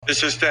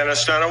This is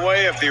Dennis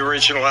Dunaway of the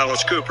original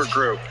Alice Cooper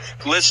Group,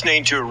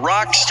 listening to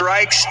Rock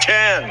Strikes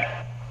 10.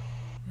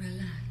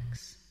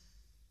 Relax.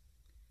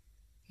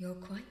 You're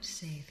quite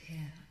safe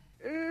here.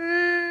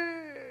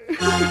 Good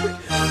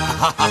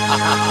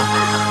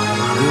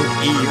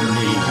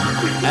evening,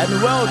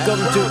 and welcome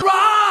to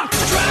Rock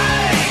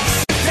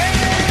Strikes 10!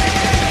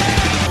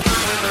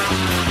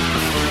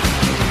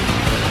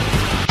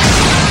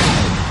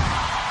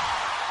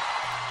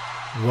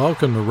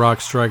 Welcome to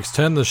Rock Strikes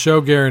 10, the show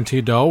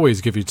guaranteed to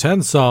always give you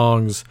 10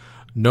 songs,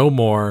 no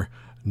more,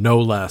 no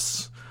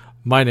less.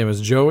 My name is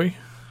Joey.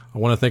 I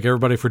want to thank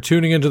everybody for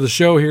tuning into the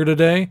show here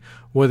today,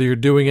 whether you're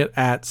doing it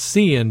at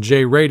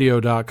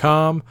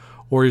cnjradio.com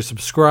or you're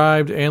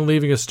subscribed and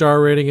leaving a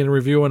star rating and a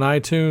review on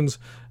iTunes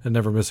and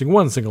never missing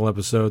one single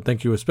episode.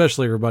 Thank you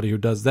especially everybody who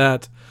does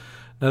that.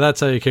 Now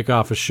that's how you kick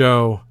off a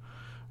show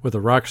with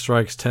a Rock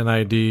Strikes 10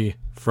 ID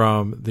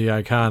from the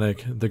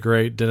iconic, the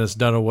great Dennis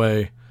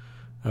Dunaway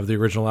of the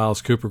original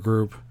Alice Cooper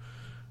Group.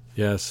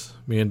 Yes,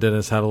 me and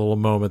Dennis had a little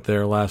moment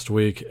there last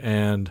week,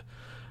 and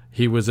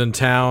he was in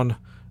town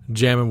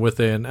jamming with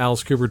an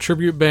Alice Cooper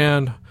tribute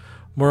band.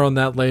 More on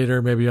that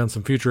later, maybe on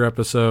some future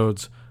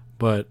episodes,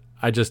 but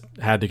I just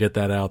had to get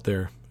that out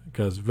there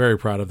because very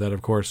proud of that,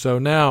 of course. So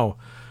now,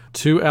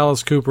 2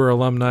 Alice Cooper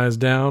alumni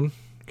down.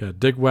 Got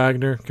Dick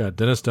Wagner, got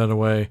Dennis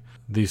Dunaway.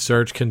 The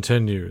search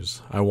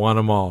continues. I want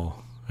them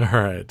all. All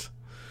right.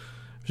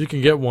 If you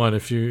can get one,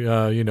 if you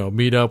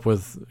meet up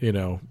with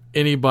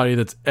anybody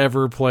that's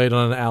ever played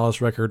on an Alice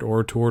record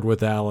or toured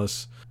with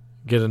Alice,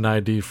 get an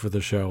ID for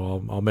the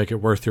show. I'll make it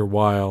worth your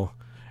while.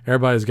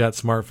 Everybody's got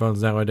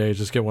smartphones nowadays.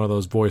 Just get one of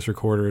those voice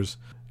recorders.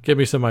 Give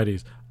me some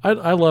IDs.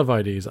 I love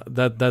IDs.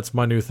 That's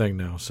my new thing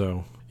now.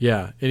 So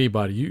yeah,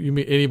 anybody you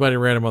meet anybody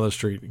random on the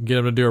street, get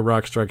them to do a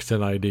Rock Strikes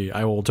 10 ID.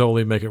 I will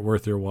totally make it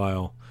worth your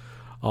while.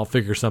 I'll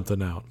figure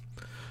something out.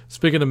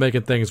 Speaking of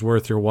making things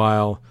worth your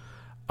while,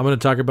 I'm going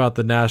to talk about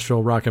the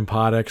Nashville Rock and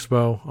Pod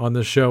Expo on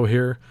this show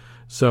here.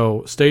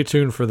 So stay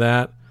tuned for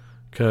that,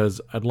 because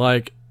I'd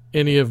like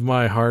any of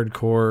my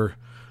hardcore,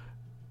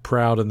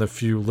 proud and the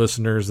few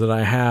listeners that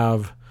I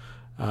have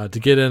to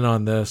get in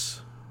on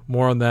this.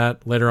 More on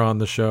that later on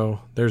the show.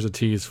 There's a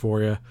tease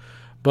for you.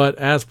 But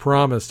as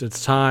promised,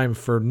 it's time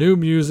for new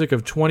music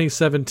of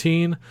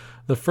 2017,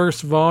 the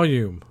first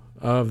volume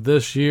of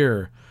this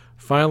year.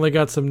 Finally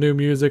got some new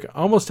music.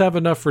 Almost have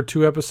enough for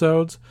 2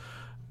 episodes,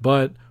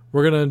 but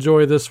we're going to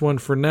enjoy this one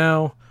for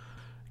now.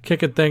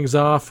 Kicking things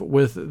off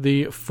with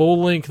the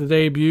full-length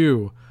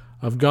debut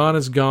of Gone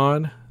Is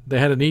Gone. They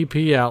had an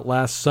EP out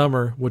last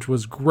summer, which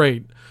was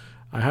great.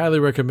 I highly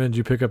recommend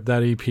you pick up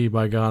that EP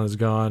by Gone Is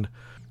Gone.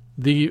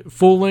 The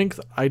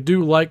full-length, I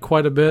do like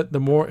quite a bit.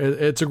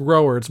 It's a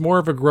grower. It's more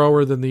of a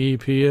grower than the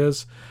EP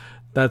is.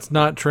 That's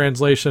not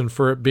translation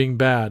for it being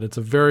bad. It's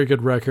a very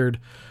good record.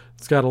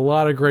 It's got a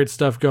lot of great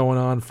stuff going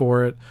on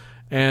for it.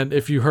 And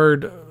if you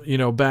heard,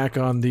 back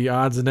on the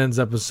Odds and Ends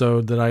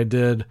episode that I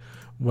did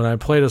when I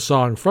played a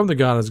song from the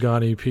Gone Is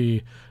Gone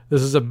EP,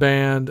 this is a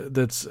band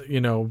that's,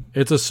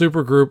 it's a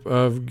super group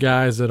of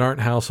guys that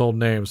aren't household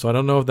names. So I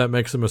don't know if that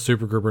makes them a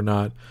super group or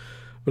not,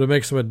 but it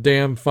makes them a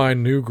damn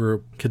fine new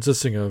group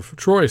consisting of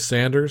Troy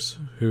Sanders,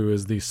 who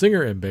is the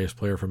singer and bass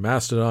player for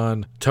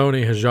Mastodon,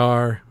 Tony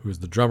Hajar, who's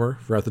the drummer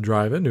for At the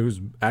Drive-In,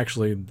 who's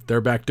actually,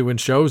 they're back doing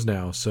shows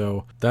now,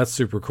 so that's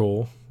super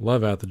cool.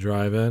 Love At the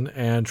Drive-In.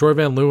 And Troy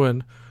Van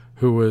Leeuwen,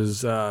 who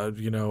was,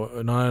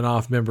 an on and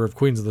off member of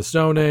Queens of the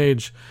Stone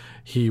Age.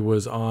 He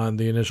was on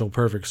the initial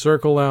Perfect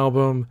Circle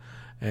album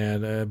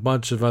and a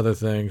bunch of other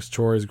things,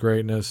 Troy's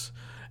Greatness.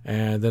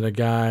 And then a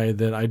guy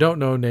that I don't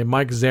know named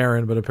Mike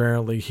Zarin, but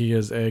apparently he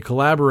is a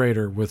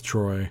collaborator with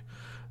Troy.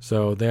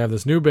 So they have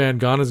this new band,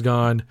 Gone Is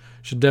Gone.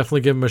 Should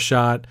definitely give them a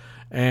shot.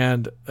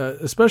 And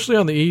especially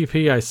on the EP,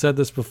 I said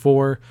this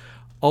before,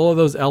 all of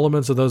those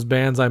elements of those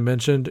bands I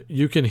mentioned,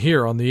 you can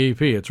hear on the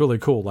EP. It's really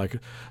cool. Like,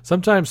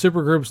 sometimes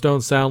supergroups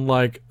don't sound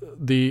like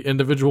the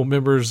individual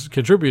members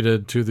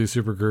contributed to the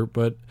supergroup,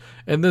 but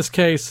in this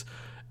case,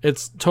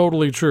 it's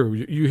totally true.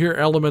 You hear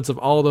elements of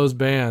all those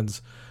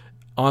bands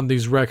on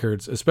these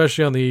records,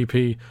 especially on the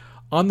EP.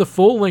 On the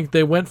full length,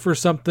 they went for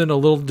something a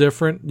little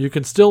different. You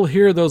can still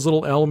hear those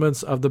little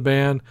elements of the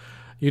band.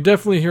 You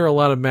definitely hear a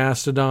lot of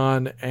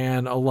Mastodon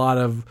and a lot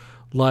of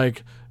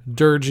like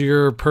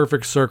dirgier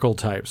Perfect Circle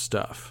type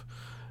stuff.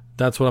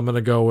 That's what I'm going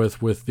to go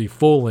with the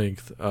full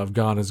length of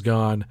Gone Is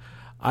Gone.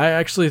 I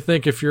actually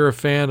think if you're a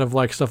fan of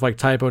like stuff like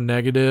Typo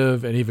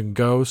Negative and even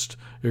Ghost,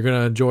 you're going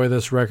to enjoy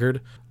this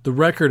record. The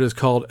record is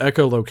called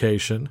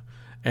Echolocation,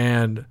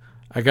 and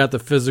I got the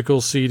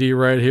physical CD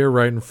right here,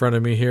 right in front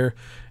of me here.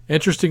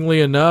 Interestingly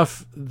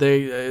enough,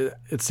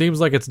 it seems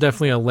like it's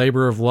definitely a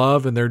labor of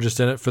love, and they're just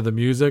in it for the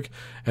music,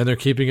 and they're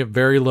keeping it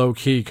very low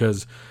key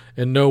because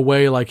in no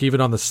way, like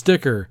even on the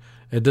sticker,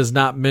 it does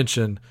not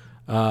mention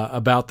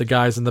about the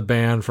guys in the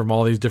band from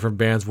all these different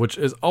bands, which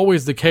is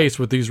always the case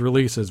with these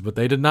releases, but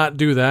they did not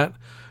do that.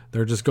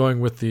 They're just going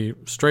with the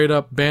straight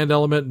up band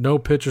element, no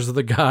pictures of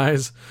the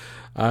guys.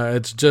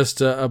 It's just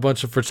a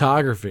bunch of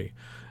photography.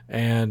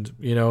 and,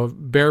 you know,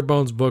 bare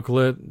bones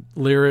booklet,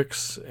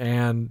 lyrics,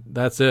 and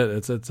that's it.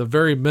 It's a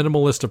very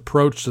minimalist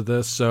approach to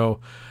this, so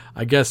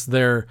I guess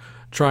they're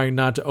trying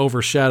not to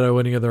overshadow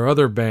any of their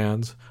other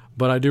bands.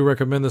 But I do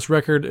recommend this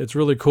record. It's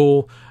really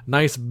cool.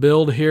 Nice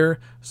build here.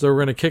 So we're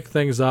going to kick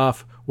things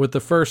off with the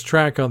first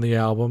track on the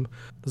album.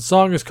 The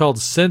song is called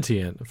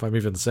Sentient, if I'm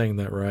even saying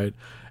that right.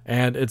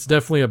 And it's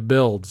definitely a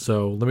build,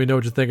 so let me know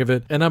what you think of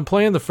it. And I'm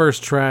playing the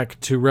first track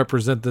to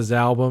represent this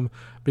album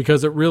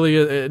because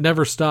it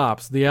never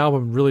stops. The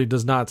album really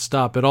does not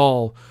stop at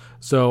all.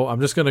 So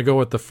I'm just going to go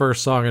with the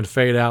first song and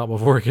fade out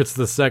before it gets to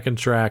the second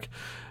track,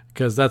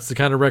 because that's the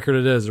kind of record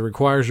it is. It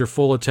requires your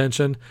full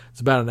attention. It's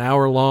about an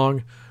hour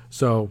long.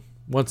 So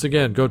once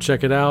again, go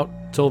check it out.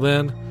 Till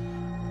then,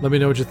 let me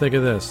know what you think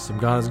of this. Some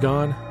Gone Is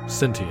Gone,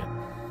 Sentient.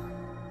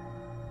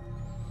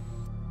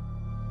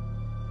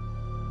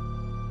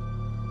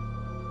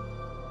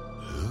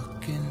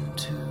 Look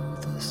into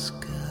the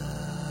sky,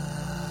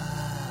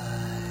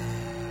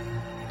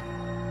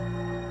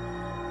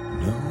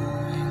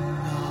 knowing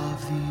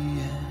of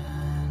the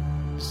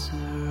answer.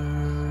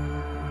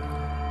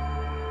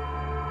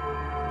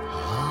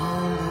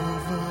 All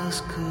of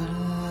us could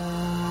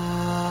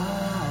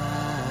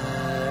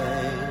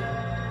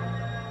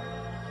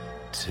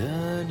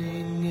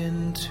turning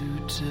into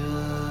dust.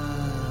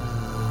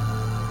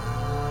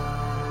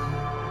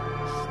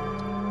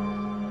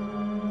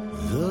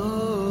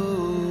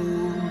 Those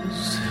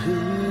who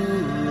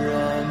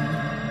run,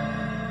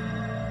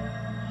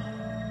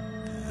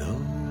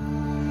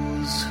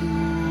 those who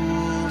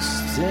will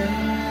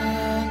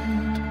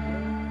stand,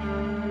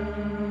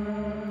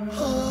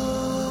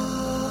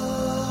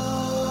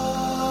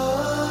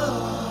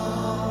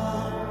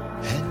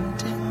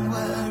 ending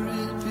where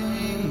it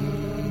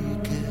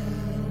began.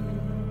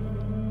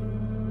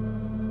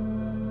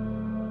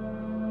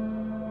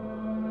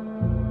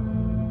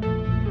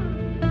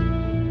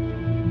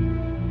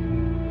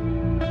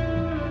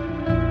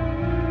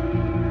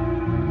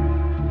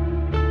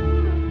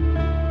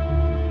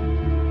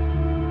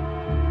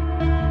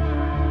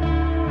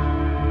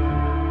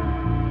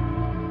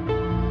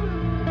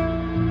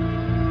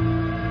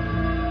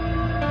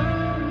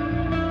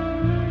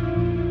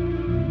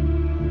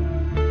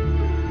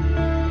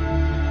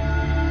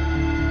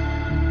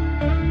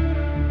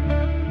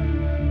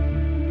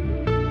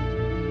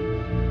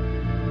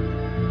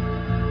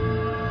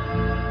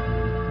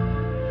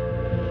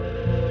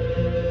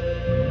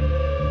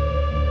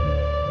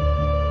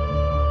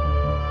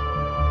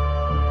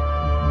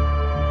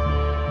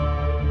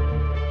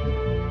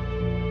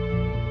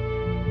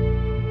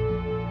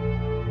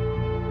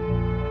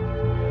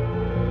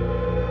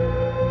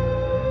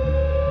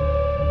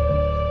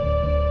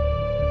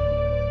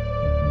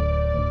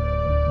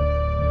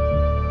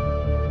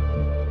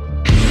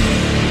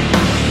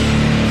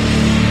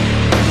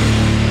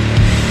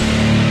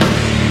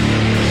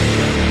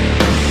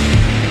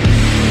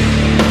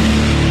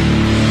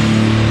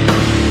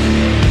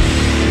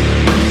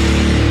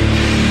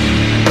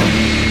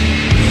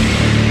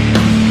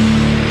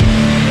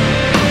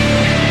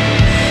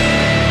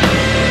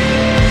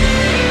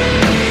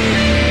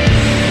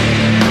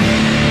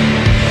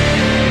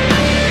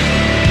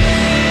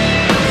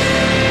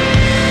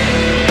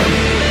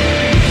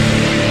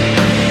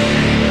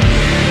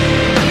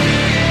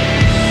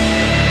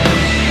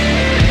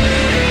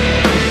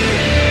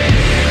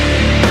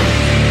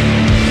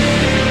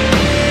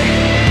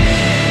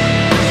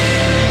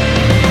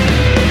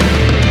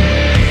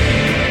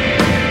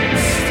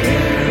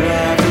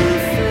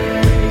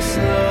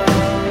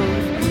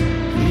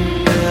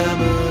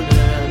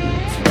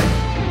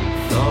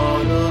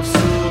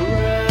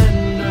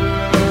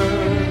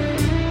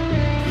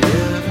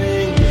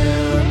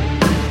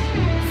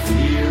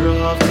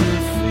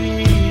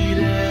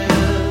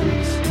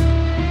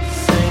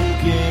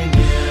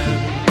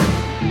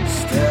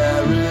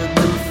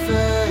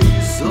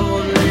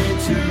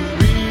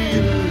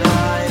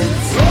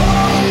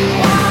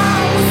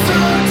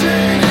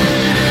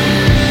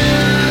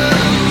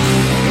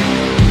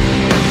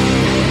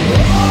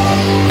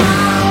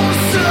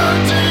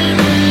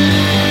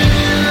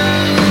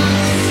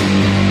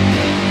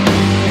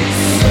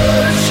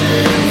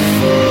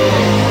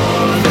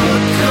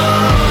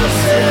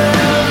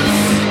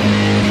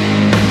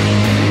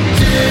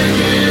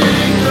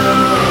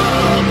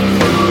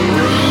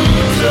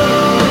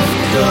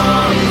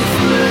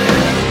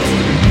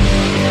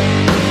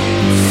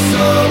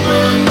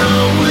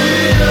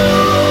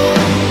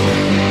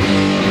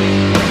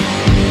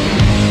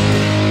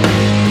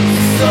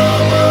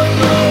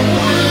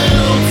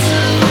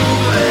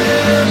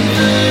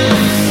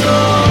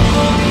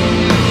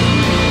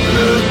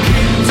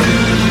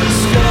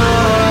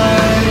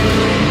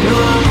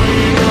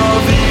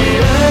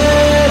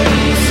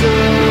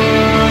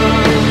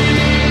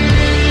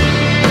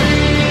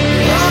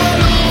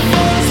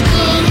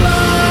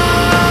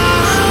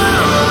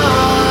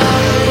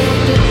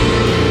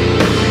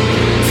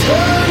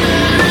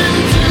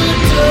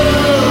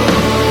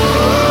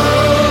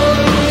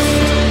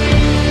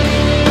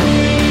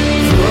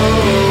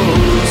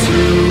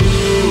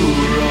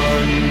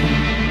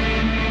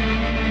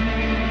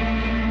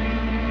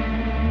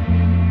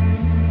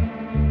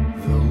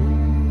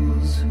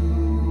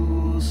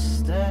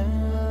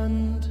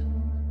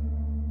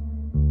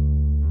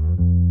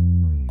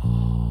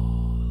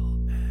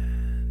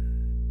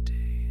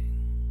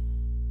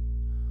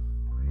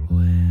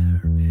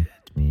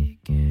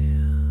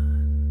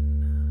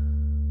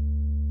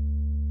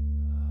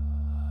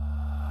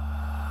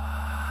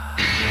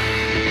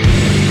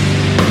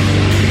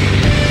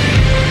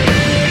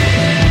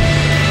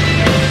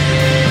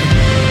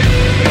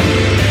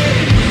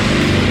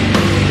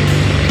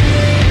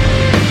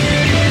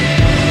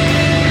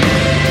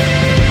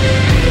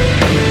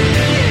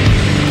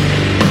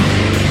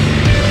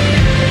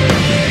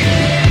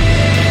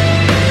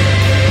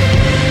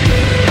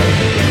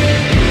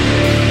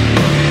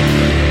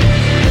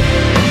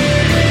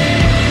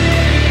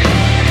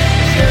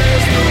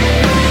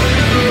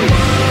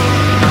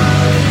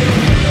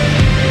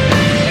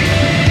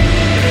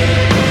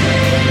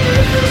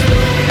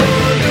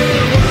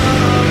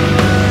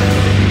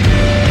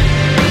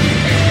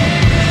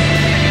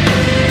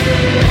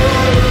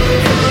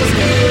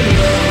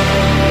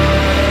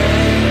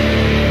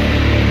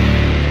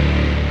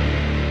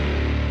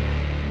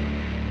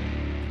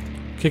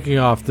 Kicking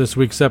off this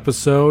week's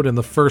episode and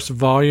the first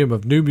volume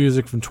of new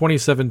music from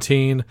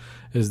 2017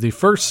 is the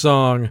first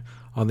song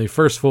on the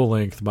first full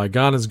length by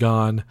Gone Is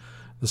Gone.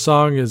 The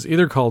song is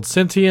either called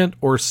Sentient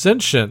or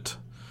Sentient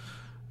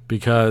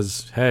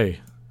because,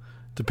 hey,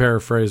 to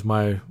paraphrase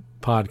my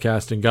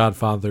podcasting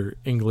godfather,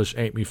 English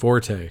ain't me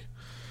forte.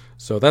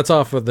 So that's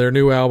off of their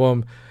new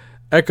album,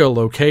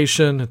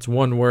 Echolocation. It's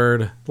one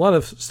word. A lot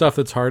of stuff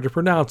that's hard to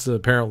pronounce,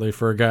 apparently,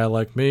 for a guy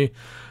like me.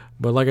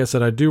 But like I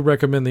said, I do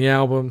recommend the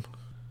album.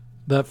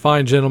 That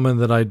fine gentleman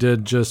that I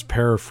did just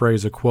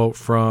paraphrase a quote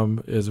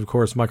from is, of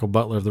course, Michael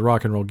Butler of the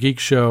Rock and Roll Geek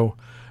Show,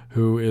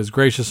 who is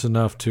gracious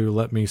enough to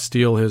let me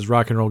steal his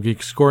Rock and Roll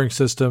Geek scoring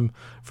system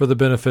for the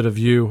benefit of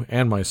you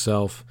and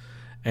myself.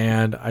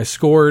 And I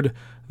scored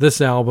this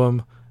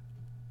album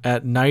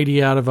at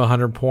 90 out of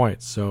 100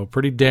 points, so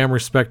pretty damn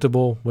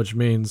respectable, which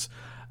means,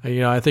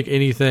 I think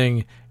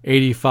anything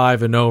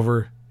 85 and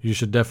over you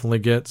should definitely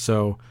get,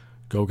 so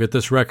go get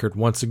this record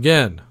once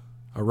again.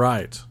 All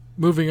right.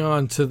 Moving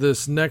on to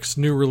this next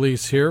new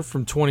release here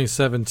from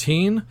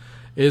 2017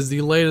 is the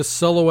latest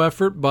solo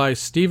effort by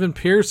Stephen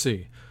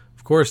Pearcy.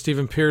 Of course,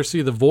 Stephen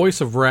Pearcy, the voice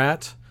of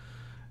Rat,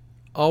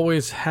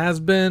 always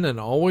has been and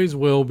always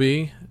will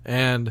be,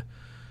 and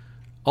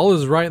all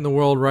is right in the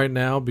world right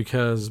now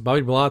because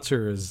Bobby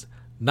Blotzer is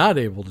not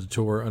able to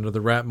tour under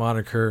the Rat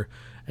moniker,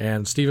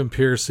 and Stephen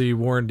Pearcy,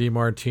 Warren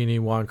DeMartini,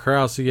 Juan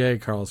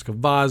Krausier, Carlos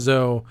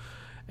Cavazo,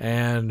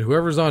 and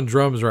whoever's on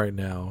drums right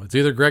now, it's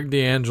either Greg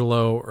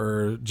D'Angelo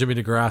or Jimmy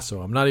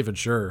DeGrasso. I'm not even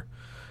sure.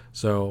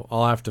 So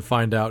I'll have to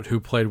find out who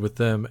played with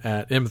them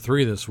at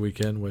M3 this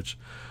weekend, which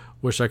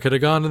wish I could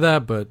have gone to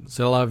that, but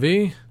c'est la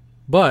vie.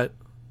 But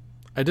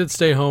I did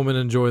stay home and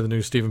enjoy the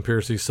new Stephen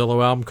Pearcy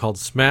solo album called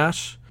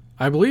Smash.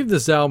 I believe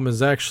this album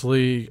is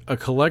actually a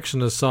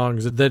collection of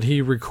songs that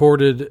he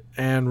recorded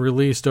and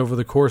released over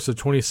the course of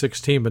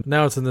 2016, but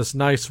now it's in this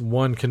nice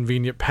one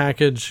convenient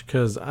package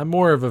because I'm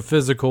more of a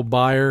physical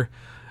buyer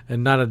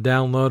and not a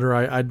downloader.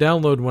 I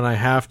download when I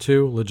have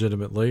to,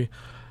 legitimately.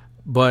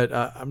 But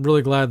I'm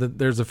really glad that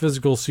there's a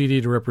physical CD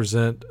to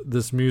represent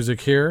this music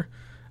here.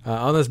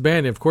 On this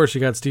band, of course, you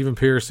got Stephen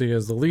Pearcy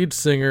as the lead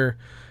singer,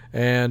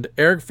 and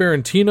Eric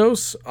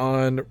Ferentinos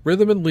on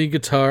rhythm and lead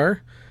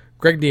guitar,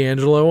 Greg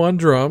D'Angelo on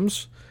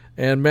drums,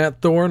 and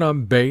Matt Thorne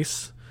on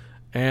bass.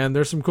 And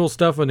there's some cool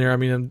stuff on here. I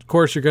mean, of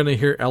course, you're going to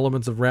hear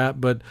elements of rap,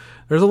 but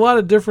there's a lot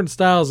of different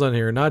styles on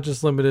here, not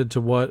just limited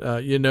to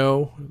what you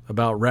know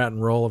about Rat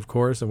and Roll, of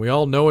course, and we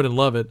all know it and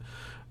love it.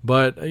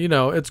 But,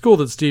 it's cool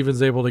that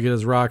Steven's able to get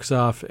his rocks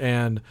off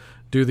and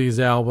do these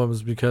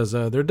albums because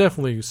they're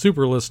definitely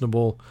super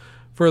listenable.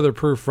 Further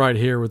proof right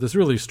here with this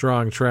really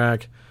strong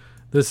track.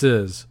 This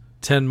is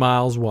 10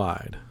 Miles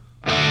Wide.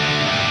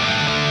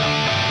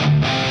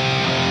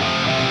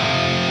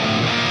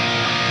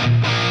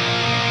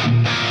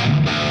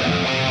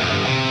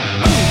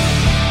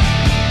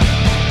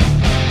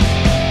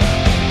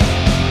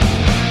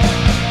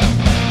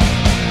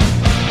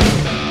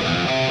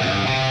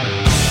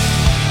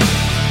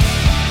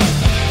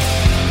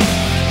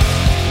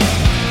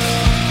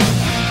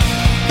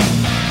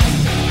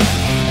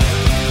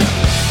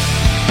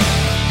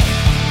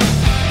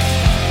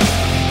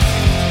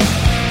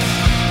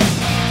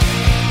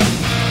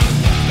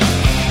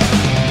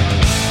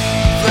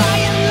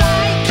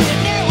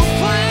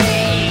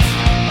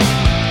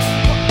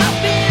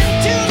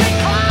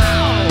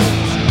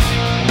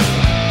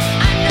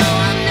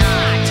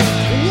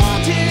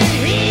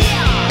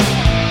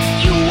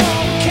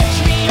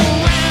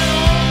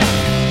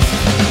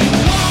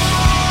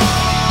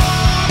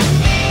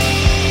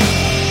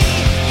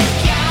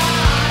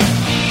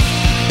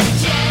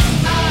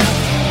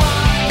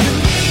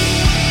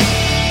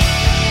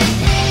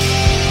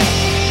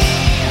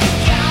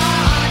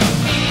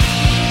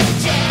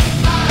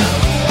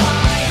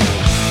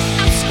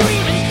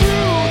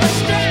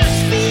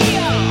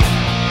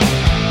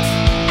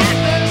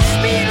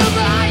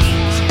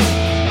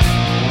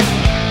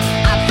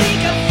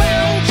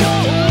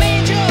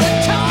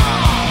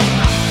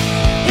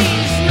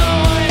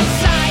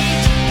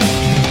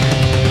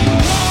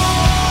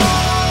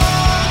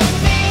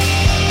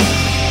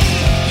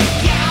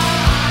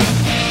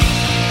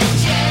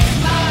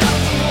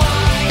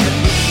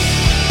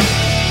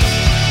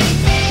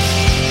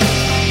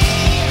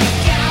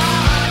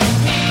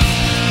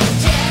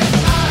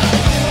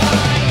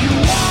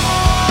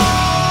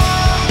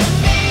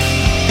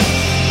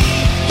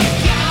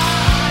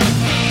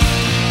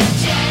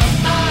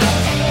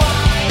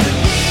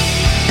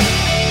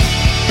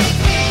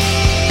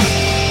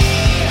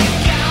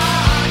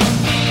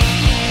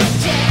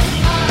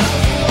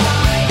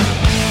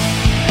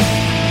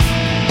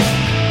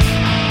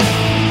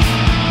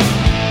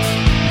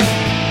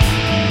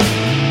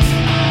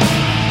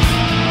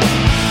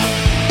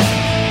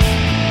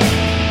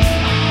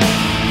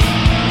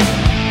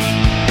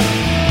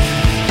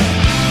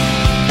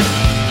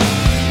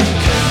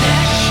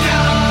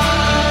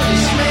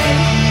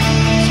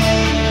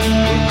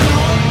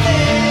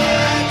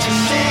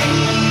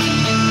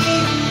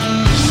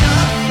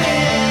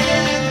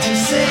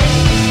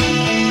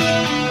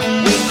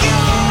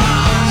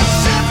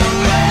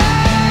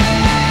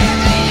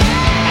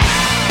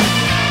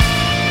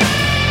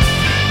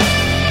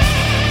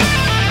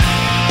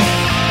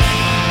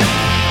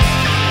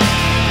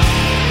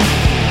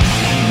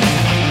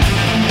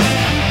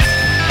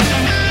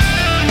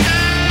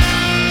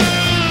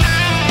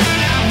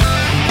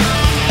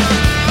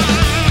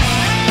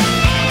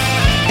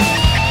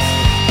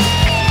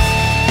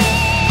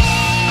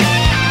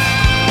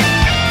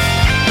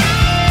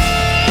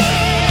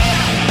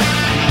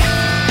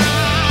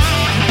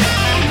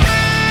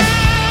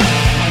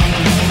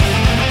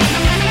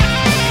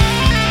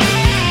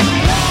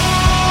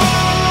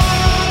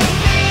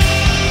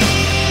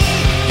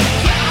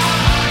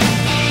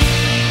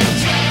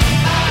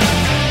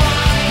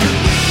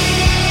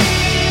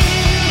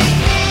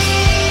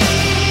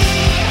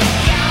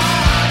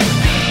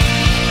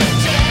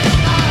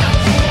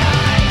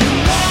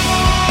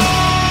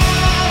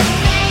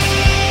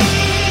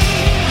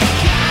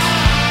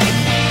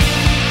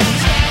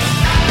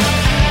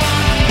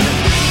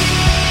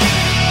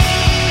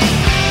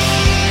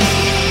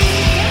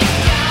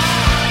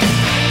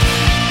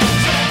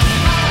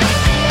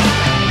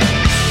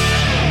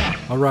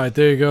 All right,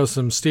 there you go.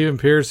 Some Stephen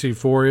Pearcy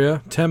for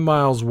you. 10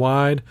 Miles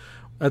Wide.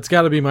 That's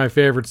got to be my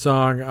favorite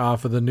song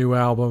off of the new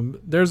album.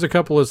 There's a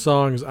couple of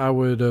songs I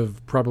would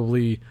have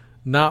probably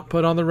not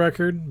put on the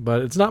record,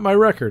 but it's not my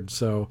record.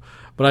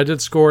 But I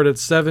did score it at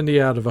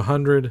 70 out of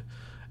 100.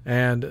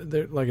 And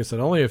there, like I said,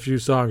 only a few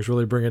songs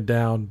really bring it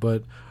down.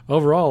 But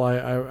overall,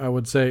 I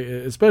would say,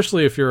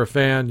 especially if you're a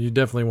fan, you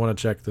definitely want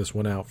to check this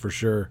one out for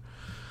sure.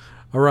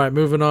 All right,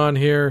 moving on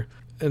here.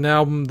 An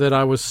album that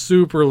I was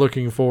super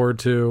looking forward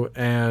to,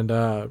 and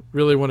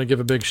really want to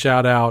give a big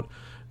shout out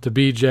to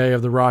BJ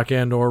of the Rock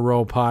and or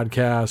Roll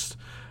podcast.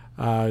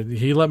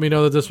 He let me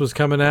know that this was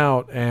coming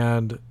out,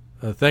 and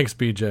thanks,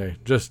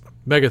 BJ. Just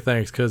mega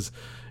thanks, because,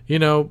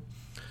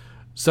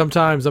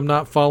 sometimes I'm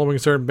not following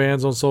certain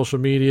bands on social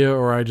media,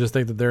 or I just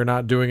think that they're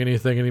not doing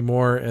anything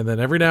anymore, and then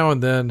every now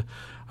and then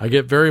I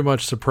get very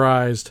much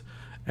surprised,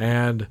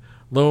 and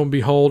lo and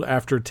behold,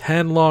 after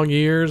 10 long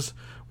years,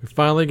 we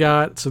finally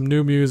got some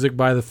new music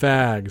by the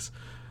Fags.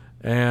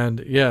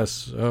 And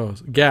yes,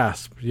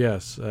 gasp,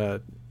 yes.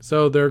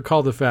 So they're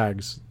called the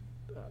Fags.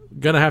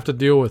 Gonna have to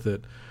deal with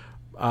it.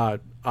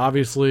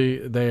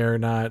 Obviously, they are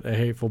not a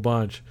hateful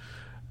bunch.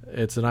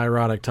 It's an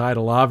ironic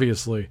title,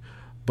 obviously.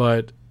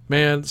 But,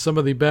 man, some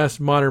of the best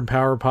modern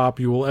power pop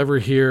you will ever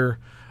hear.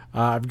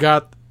 I've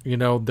got,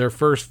 their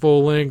first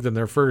full length and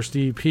their first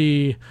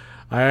EP.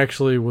 I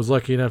actually was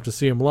lucky enough to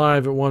see them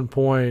live at one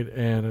point,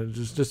 and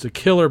it's just a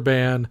killer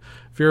band.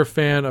 If you're a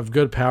fan of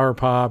good power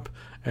pop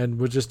and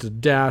with just a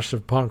dash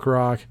of punk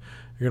rock,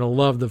 you're going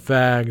to love the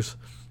Fags.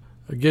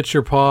 Get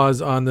your paws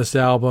on this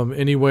album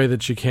any way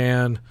that you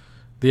can.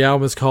 The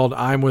album is called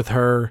I'm With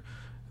Her.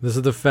 This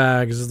is the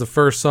Fags. This is the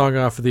first song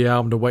off of the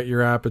album to whet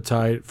your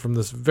appetite from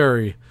this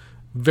very,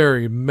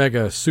 very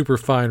mega super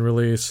fine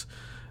release.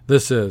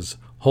 This is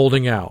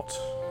Holding Out.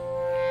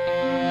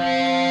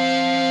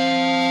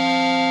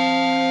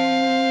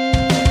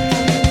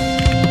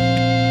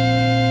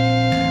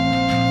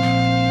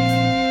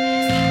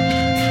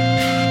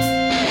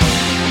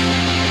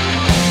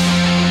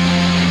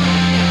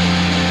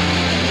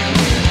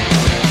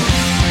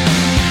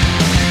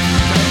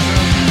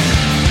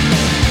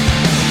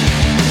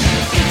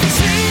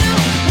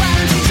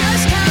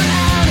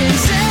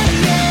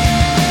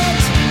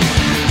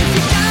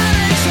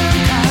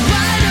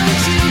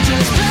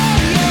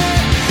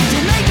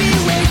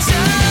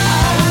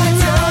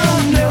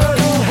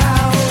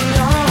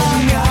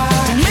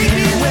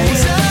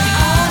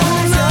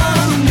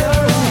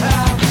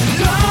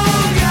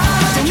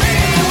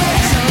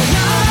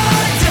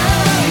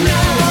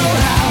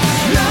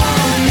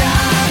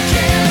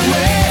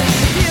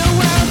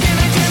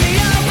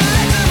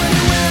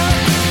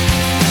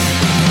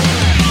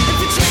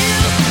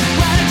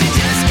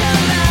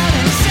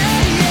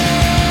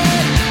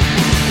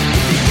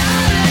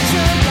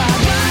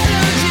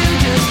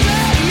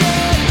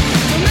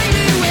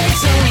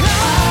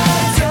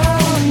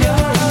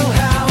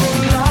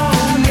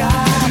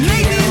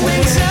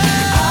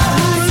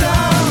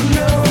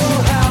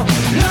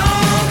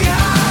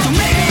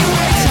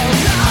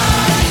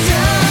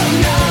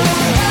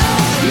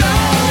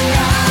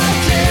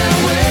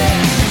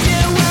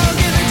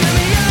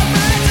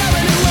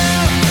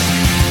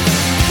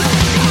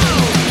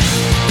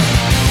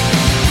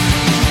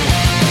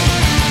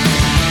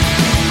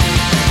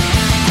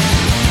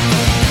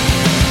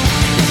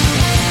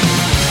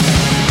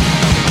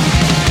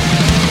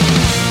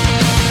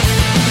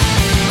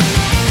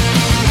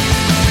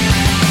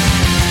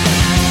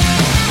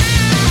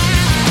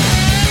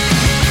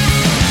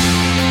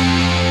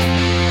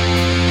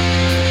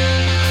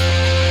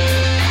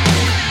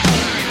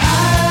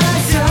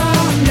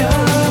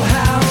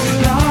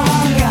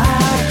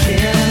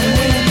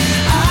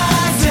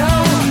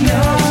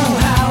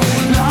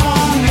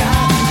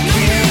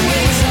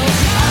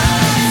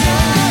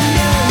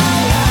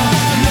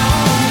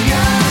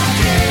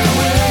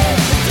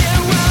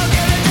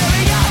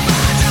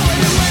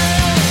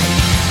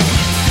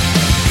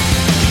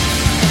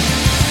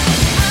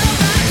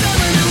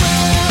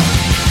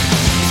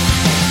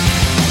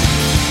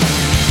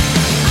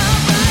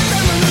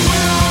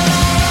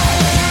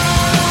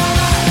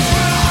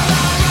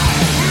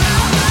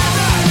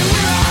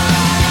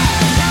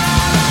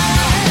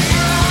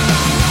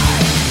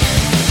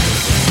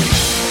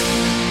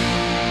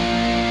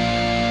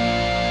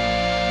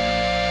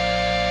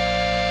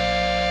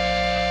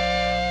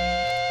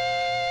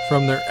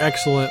 From their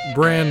excellent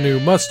brand new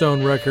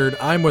Mustone record,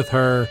 I'm With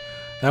Her.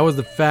 That was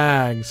the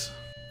Fags.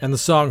 And the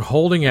song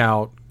Holding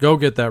Out. Go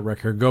get that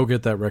record. Go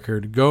get that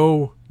record.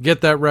 Go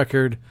get that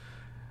record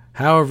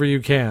however you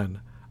can.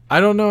 I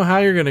don't know how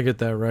you're going to get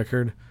that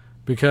record,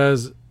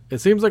 because it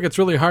seems like it's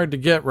really hard to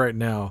get right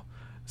now.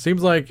 It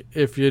seems like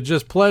if you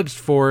just pledged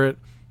for it,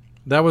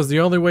 that was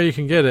the only way you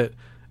can get it.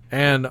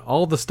 And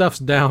all the stuff's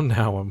down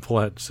now on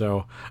pledge.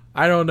 So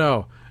I don't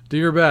know. Do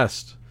your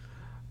best.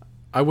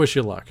 I wish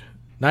you luck.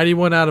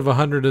 91 out of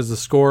 100 is the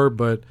score,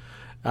 but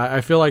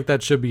I feel like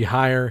that should be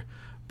higher.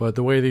 But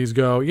the way these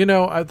go,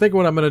 I think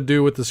what I'm going to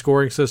do with the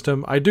scoring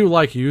system, I do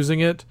like using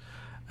it,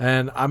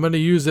 and I'm going to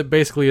use it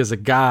basically as a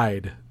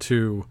guide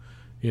to,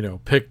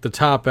 pick the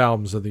top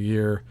albums of the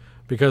year,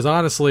 because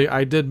honestly,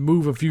 I did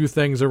move a few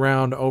things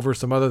around over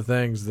some other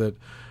things that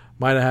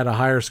might have had a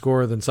higher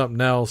score than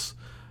something else.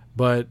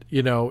 But,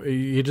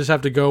 you just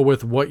have to go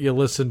with what you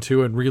listen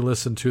to and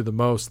re-listen to the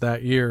most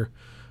that year.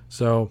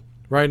 So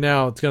right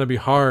now, it's going to be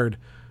hard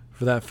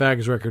for that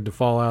Fags record to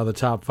fall out of the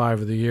top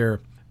 5 of the year.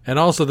 And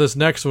also this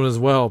next one as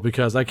well,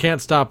 because I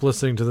can't stop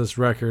listening to this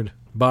record.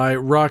 By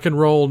rock and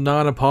roll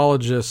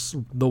non-apologists,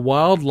 The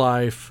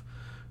Wildlife,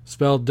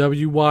 spelled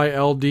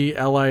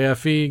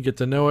Wyldlife. Get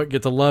to know it,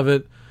 get to love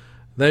it.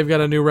 They've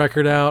got a new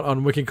record out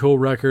on Wicked Cool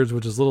Records,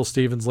 which is Little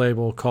Steven's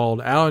label,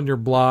 called Out on Your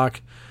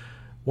Block.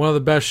 One of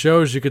the best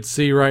shows you could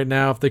see right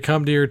now. If they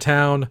come to your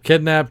town,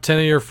 kidnap 10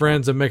 of your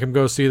friends and make them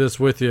go see this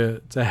with you.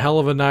 It's a hell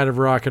of a night of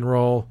rock and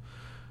roll.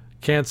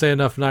 Can't say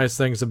enough nice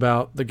things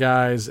about the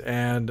guys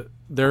and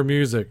their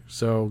music.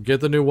 So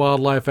get the new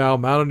Wildlife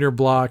album, Out on Your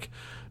Block.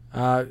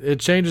 It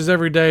changes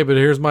every day, but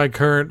here's my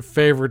current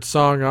favorite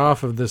song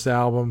off of this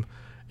album.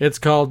 It's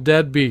called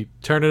Deadbeat.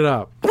 Turn it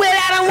up. Well,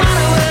 I don't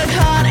wanna work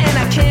hard and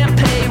I can't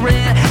pay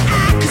rent.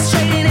 I could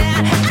straighten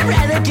out, I'd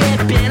rather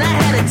get bent. I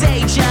had a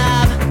day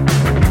job,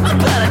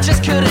 but I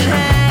just couldn't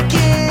hack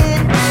it.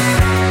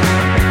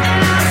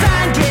 And I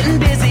started getting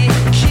busy,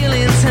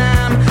 killing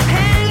time,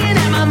 hanging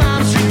at my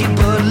mom's drinking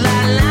Bud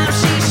Light Lime.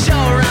 She's sure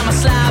I'm a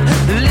slob,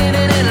 living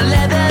in a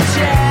leather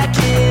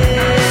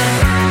jacket.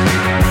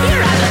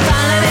 You're either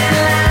falling in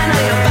line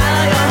or you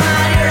follow your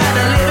heart. You're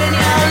either living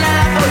your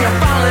life or you're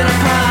falling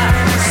apart.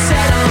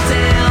 Settle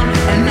down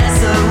and mess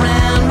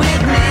around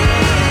with me.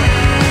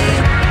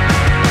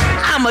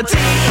 I'm a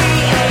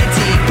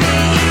D-E-A-D-B-E-A-T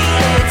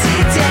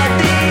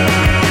deadbeat.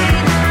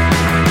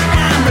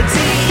 I'm a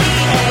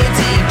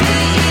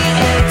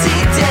D-E-A-D-B-E-A-T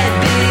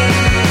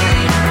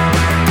deadbeat.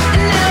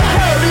 No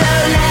hope, no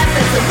laugh,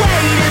 that's the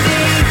way to be.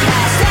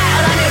 Passed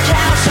out on your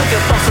couch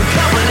looking for some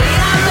company.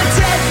 I'm a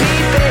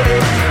deadbeat, baby.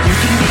 You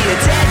can be a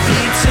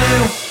deadbeat too.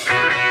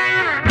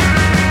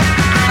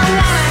 I don't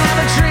wanna have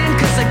a dream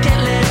 'cause I get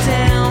let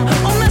down.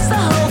 Oh, mess the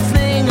whole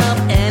thing up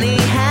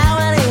anyhow.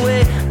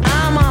 Anyway,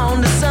 I'm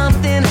on to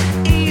something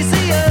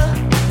easier.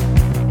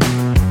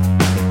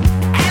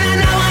 And I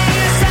know I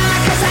ain't a star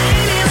 'cause I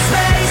ain't in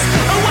space.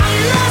 Or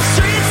walking those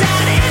streets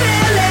out in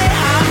LA.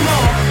 I'm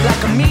more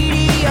like a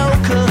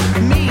mediocre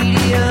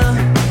media.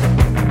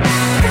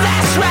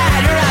 That's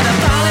right, you're either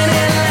falling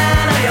in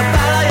line or you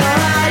follow your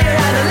heart. You're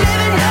either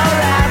living your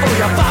life or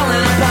you're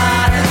falling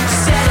apart.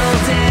 Settle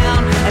down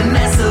and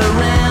mess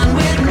around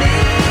with me.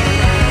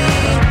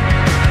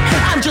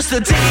 I'm just a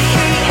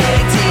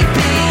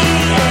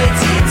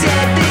D-E-A-D-B-E-A-T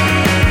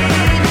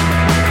deadbeat.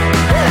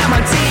 I'm a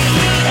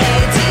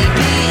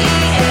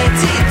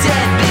D-E-A-D-B-E-A-T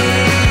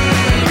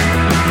deadbeat.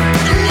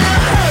 No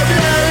hope,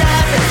 no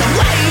life, it's the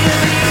way to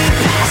be.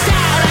 Passed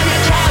out on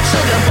your couch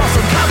looking for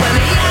some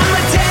company. I'm a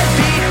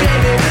deadbeat,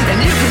 baby, and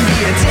you can be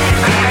a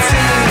deadbeat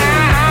too.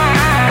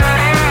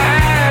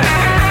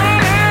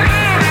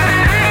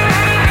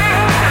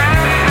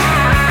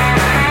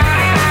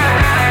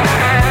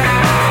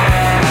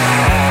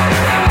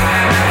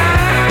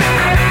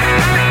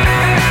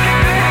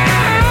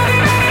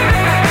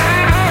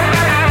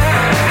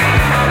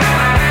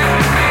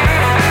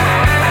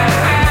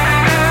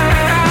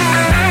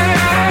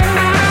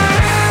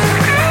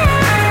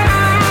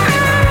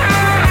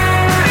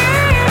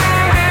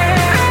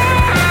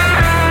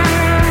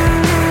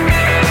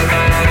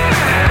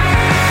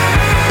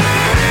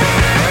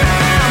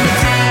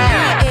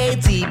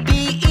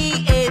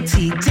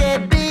 D-E-A-D-B-E-A-T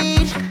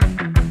deadbeat.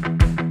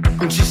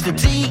 I'm just a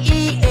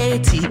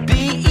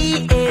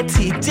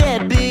D-E-A-T-B-E-A-T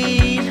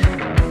deadbeat.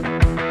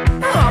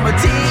 I'm a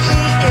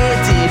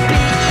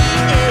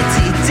D-E-A-D-B-E-A-T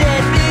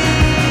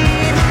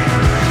deadbeat.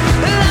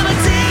 I'm a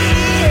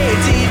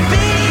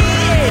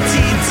D-E-A-D-B-E-A-T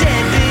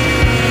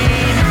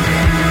deadbeat.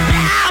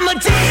 I'm a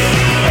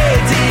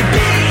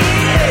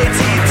D-E-A-D-B-E-A-T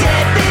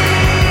deadbeat.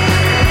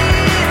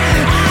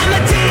 I'm a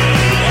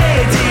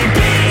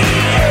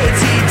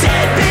D-E-A-D-B-E-A-T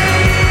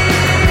deadbeat.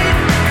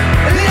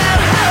 No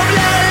hope,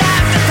 no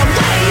life, that's the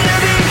way to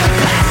be.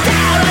 Passed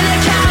out on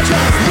your couch,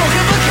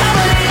 looking for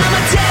company. I'm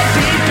a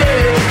deadbeat,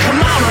 baby. Come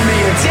on, I'm a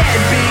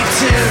deadbeat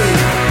too.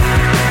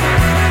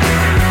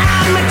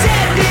 I'm a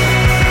deadbeat.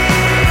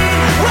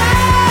 Whoa.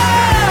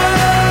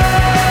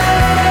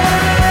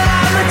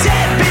 I'm a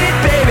deadbeat,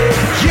 baby.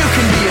 You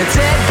can be a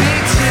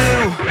deadbeat too.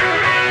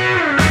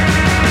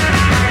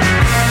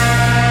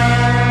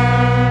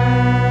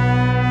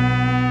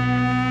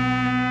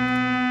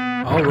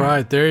 All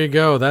right, there you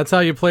go. That's how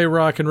you play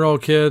rock and roll,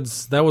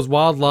 kids. That was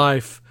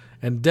Wildlife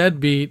and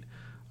Deadbeat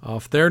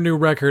off their new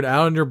record,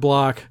 Out on Your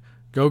Block.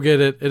 Go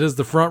get it. It is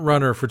the front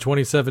runner for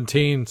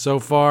 2017 so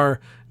far.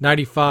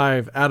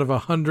 95 out of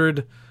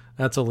 100.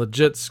 That's a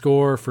legit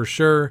score for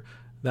sure.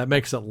 That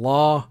makes it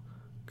law.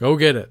 Go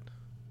get it.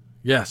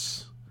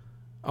 Yes.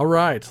 All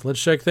right, let's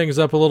shake things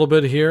up a little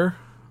bit here.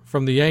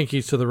 From the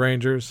Yankees to the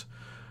Rangers.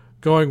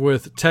 Going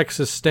with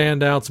Texas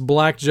standouts,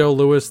 Black Joe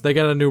Lewis. They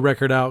got a new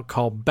record out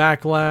called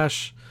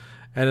Backlash,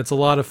 and it's a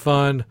lot of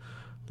fun.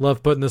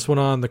 Love putting this one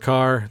on in the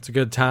car. It's a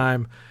good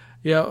time.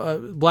 Yeah,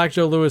 Black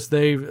Joe Lewis,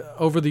 they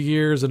over the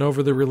years and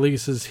over the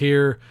releases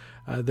here,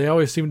 they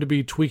always seem to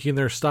be tweaking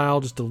their style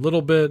just a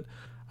little bit.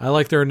 I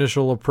like their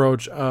initial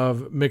approach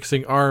of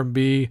mixing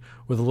R&B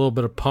with a little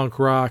bit of punk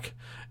rock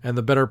and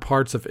the better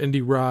parts of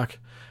indie rock.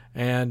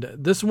 And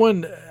this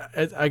one,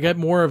 I get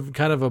more of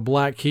kind of a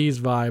Black Keys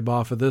vibe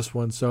off of this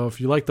one. So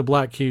if you like the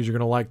Black Keys, you're going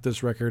to like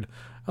this record.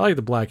 I like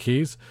the Black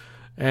Keys.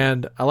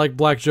 And I like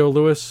Black Joe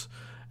Lewis.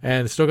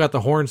 And still got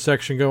the horn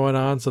section going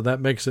on, so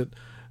that makes it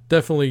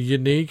definitely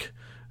unique,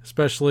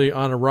 especially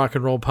on a rock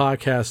and roll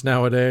podcast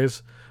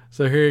nowadays.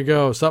 So here you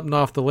go, something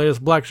off the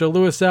latest Black Joe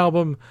Lewis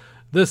album.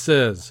 This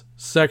is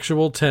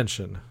Sexual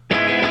Tension.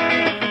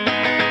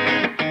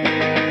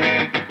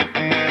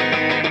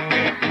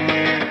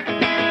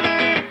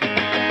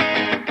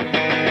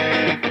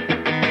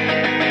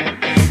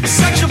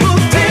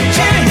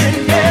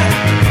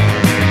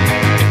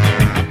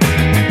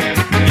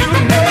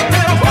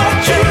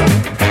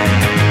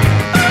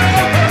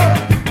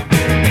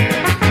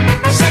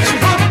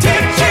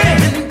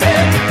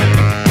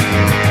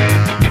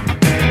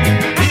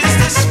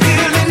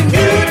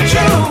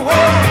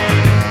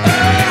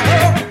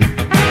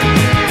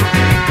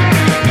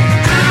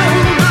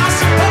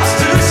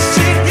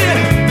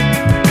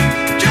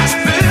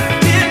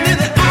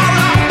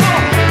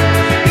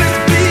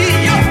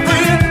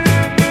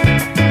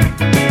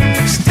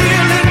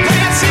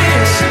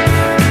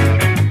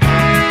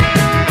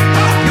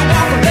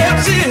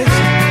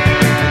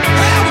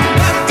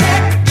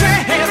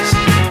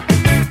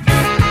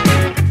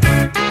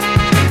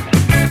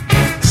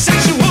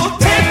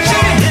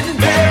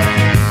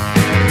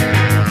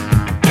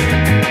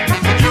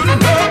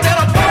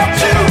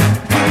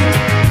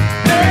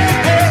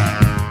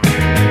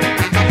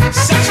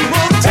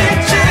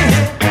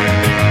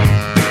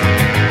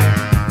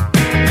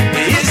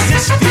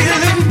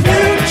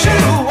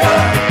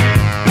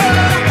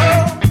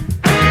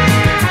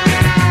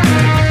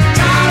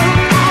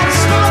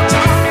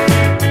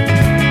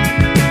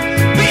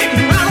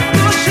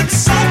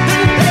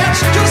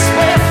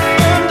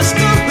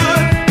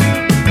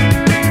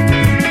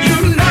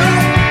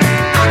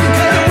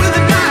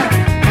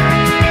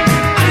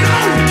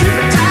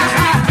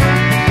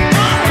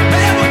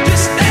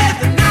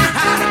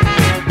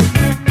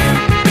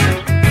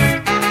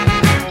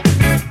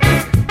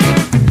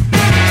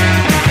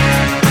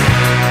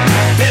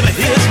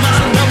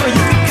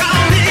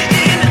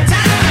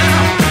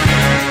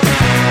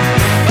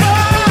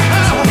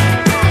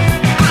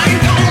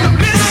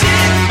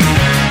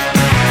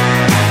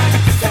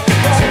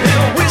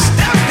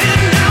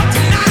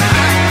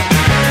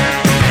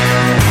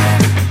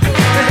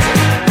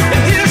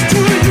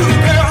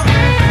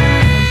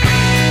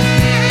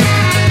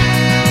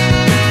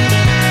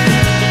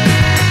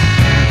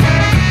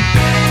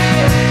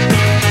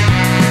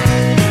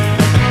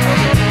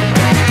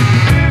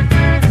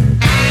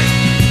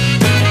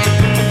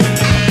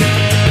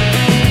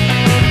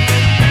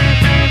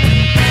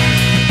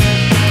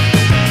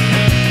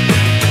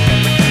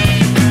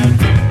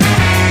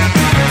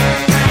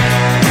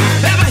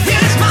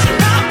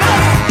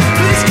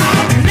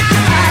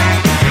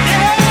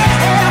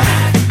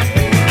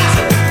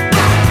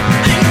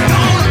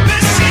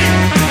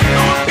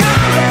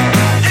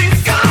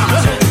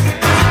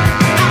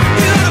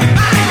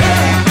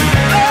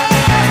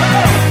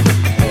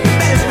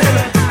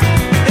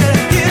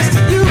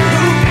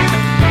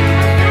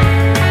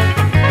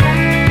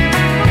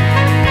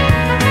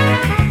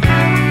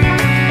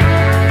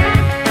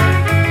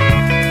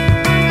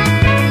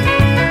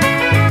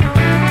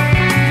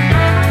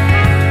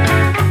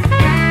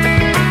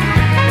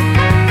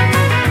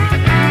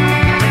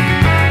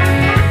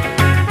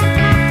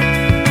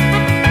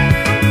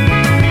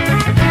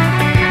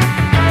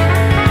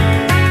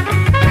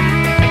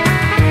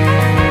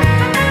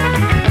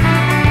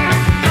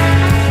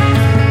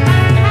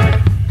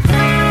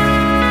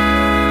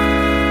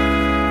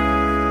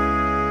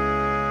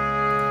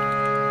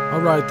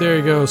 right, there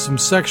you go. Some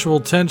Sexual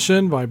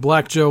Tension by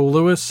Black Joe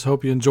Lewis.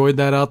 Hope you enjoyed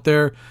that out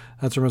there.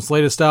 That's from his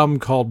latest album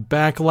called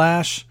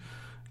Backlash.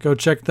 Go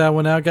check that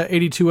one out. Got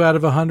 82 out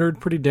of 100.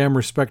 Pretty damn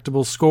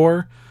respectable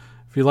score.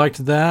 If you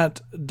liked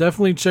that,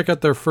 definitely check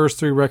out their first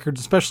three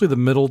records, especially the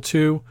middle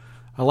two.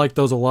 I like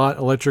those a lot.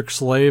 Electric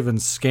Slave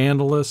and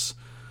Scandalous.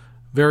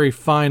 Very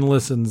fine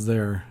listens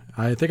there.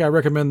 I think I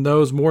recommend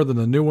those more than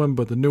the new one,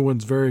 but the new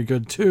one's very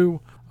good too.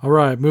 All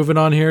right, moving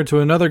on here to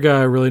another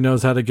guy who really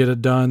knows how to get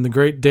it done, the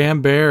great Dan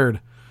Baird.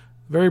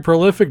 Very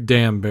prolific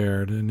Dan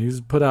Baird, and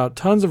he's put out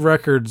tons of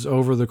records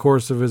over the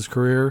course of his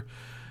career.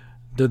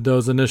 Did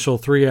those initial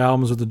 3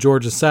 albums with the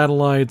Georgia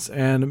Satellites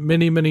and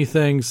many, many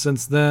things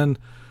since then.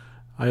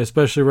 I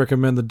especially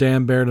recommend the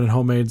Dan Baird and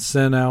Homemade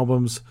Sin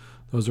albums.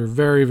 Those are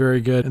very, very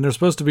good. And there's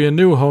supposed to be a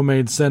new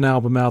Homemade Sin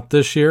album out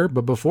this year,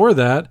 but before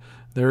that,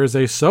 there is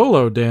a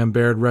solo Dan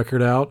Baird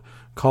record out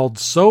called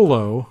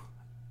Solo,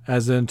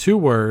 as in 2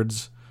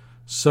 words,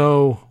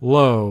 So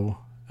Low,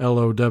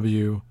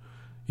 L-O-W,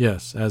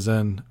 yes, as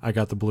in I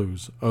got the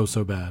blues, oh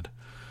so bad.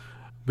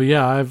 But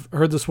yeah, I've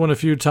heard this one a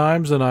few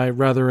times and I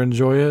rather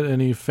enjoy it.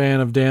 Any fan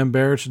of Dan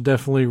Barrett should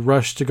definitely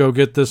rush to go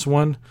get this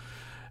one.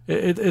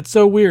 It's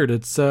so weird.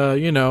 It's,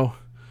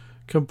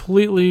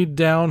 completely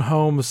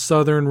down-home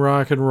Southern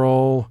rock and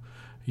roll,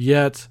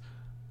 yet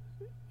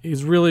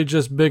he's really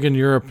just big in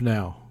Europe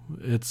now.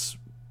 It's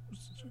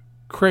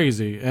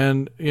crazy.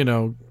 And,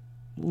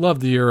 love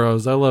the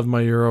Euros. I love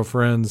my Euro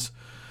friends.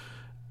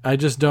 I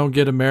just don't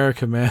get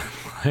America, man.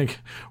 Like,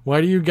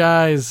 why do you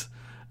guys...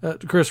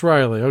 Chris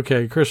Riley.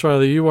 Okay, Chris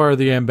Riley, you are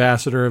the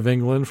ambassador of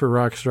England for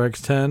Rock Strikes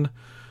 10. I'm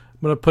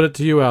going to put it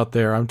to you out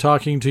there. I'm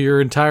talking to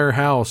your entire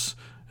house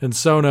in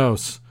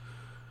Sonos.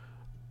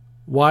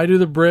 Why do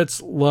the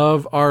Brits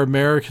love our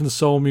American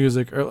soul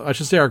music, or I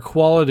should say our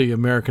quality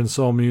American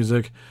soul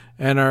music,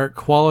 and our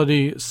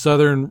quality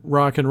Southern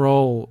rock and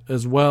roll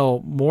as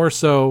well, more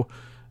so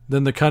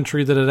than the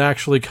country that it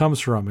actually comes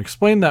from?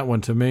 Explain that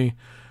one to me.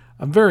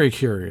 I'm very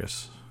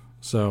curious.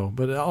 So,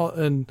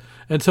 and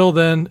until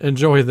then,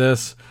 enjoy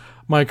this.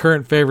 My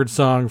current favorite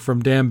song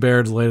from Dan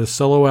Baird's latest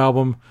solo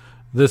album.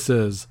 This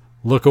is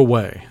Look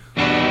Away.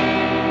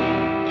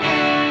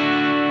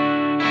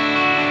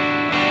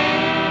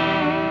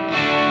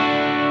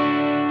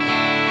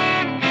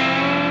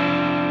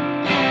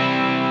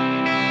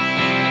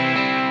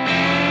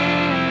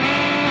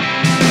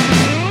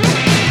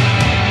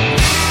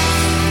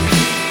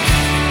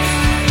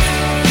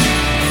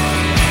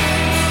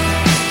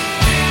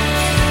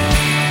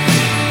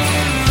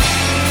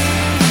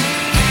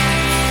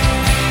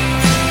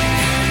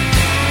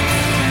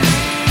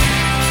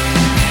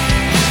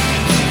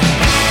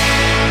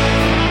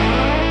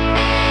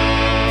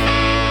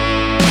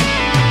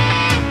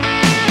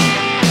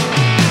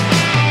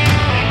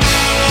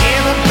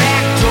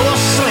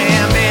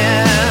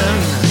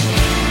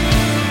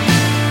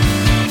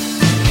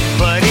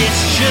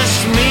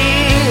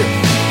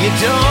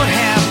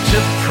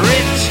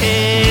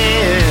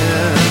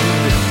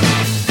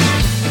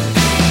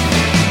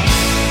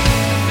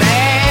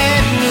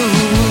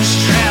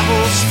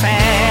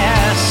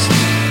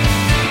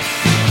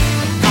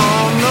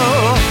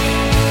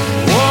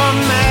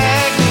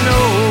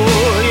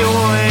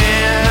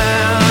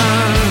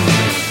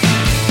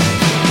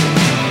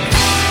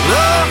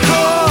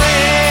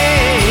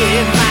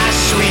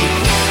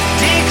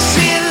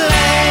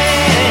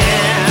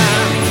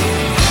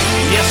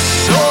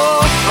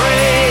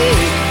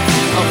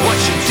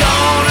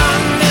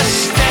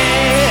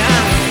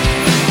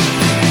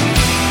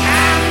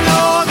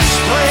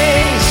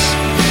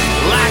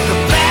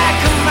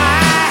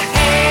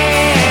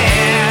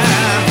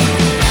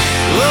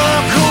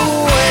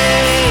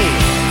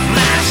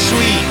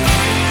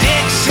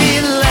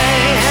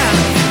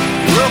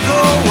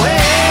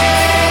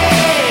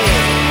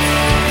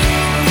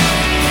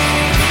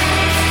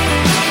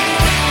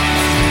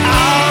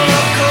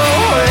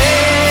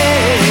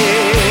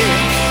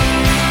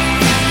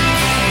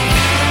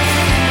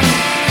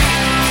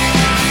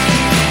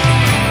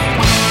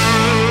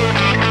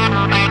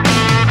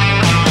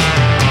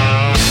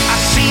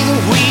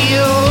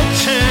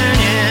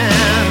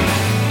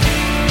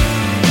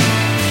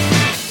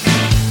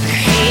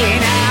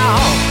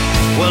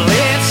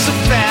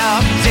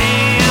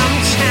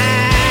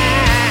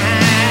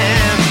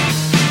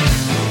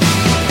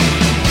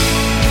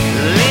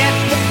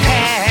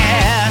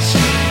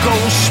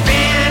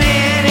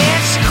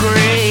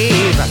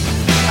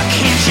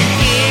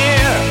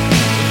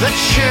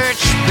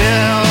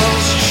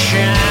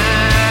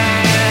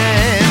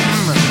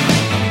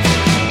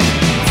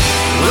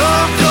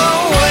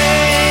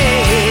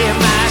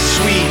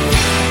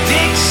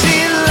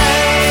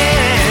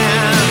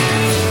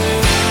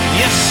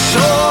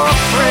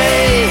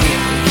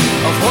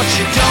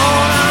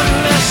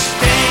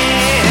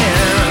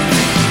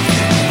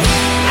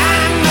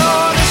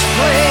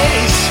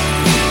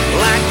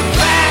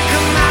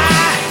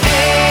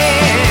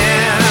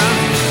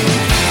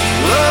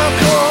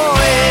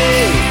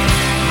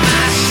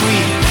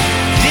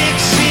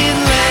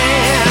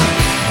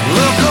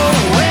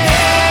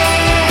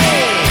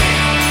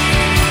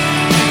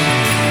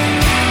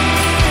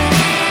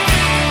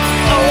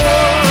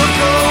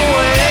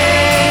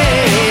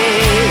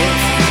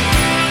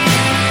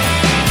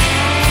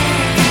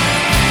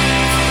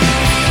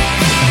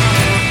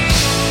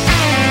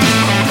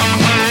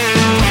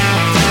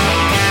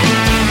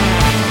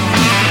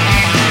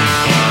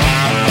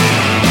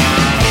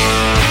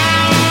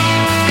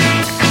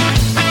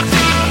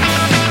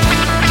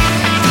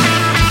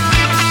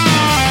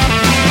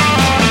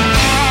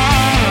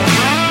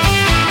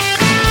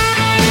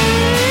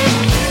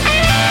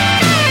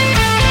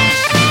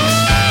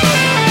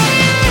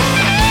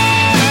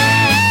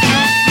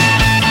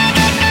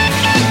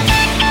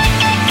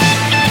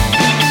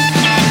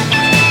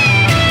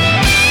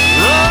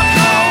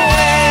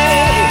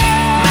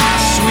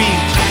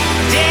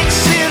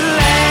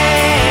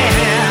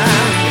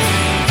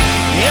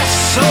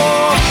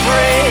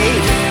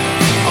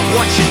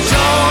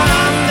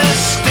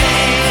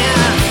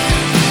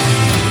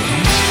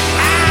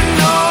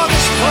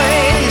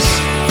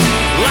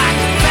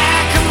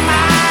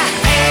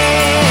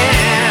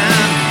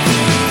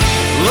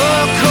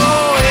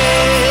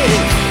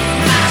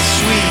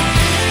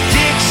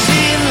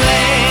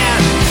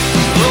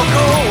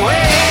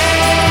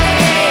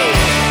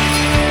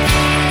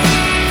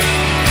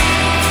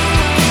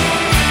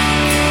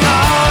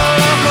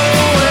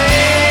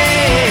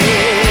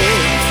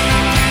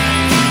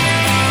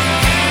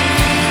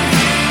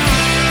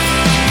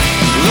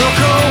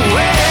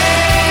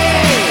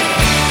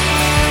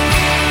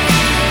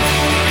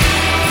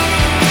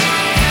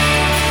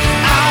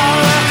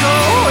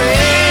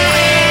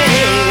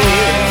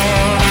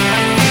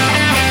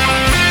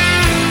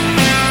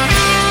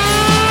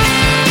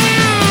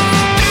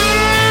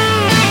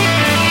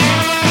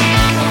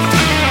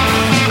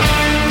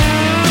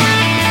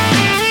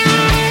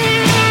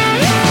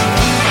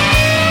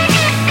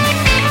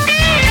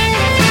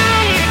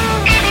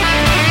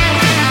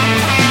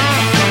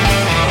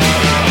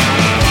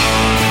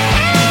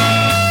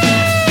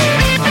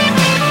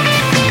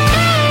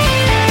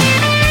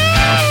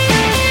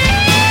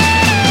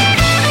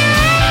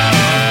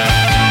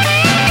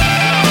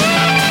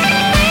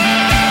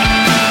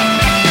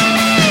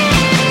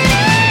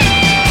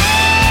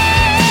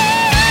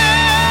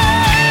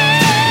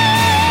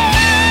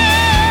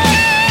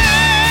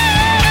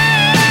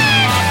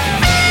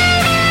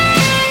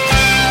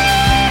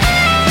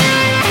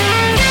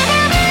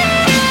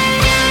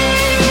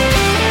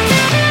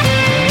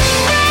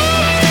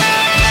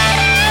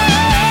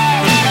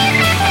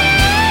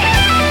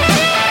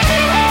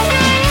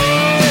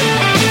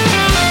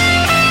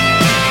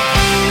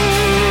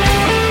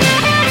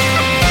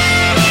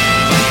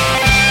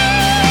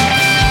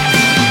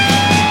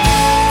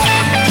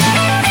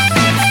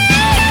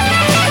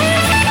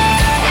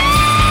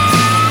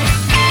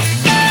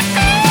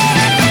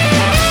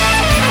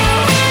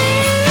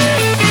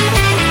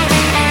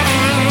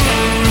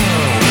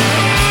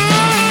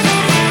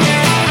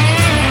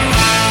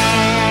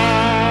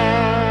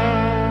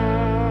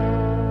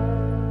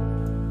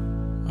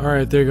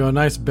 there you go. A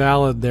nice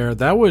ballad there.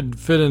 That would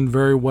fit in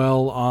very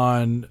well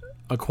on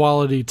a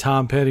quality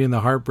Tom Petty and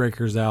the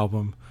Heartbreakers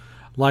album.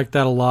 Like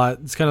that a lot.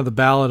 It's kind of the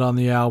ballad on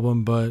the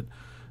album, but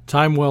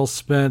time well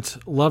spent.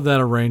 Love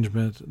that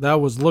arrangement. That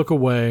was Look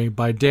Away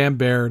by Dan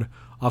Baird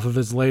off of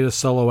his latest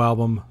solo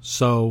album,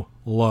 So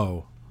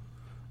Low.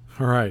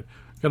 All right.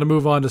 Going to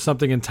move on to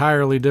something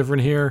entirely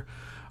different here.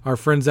 Our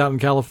friends out in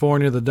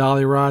California, the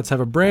Dolly Rots, have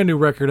a brand new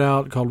record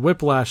out called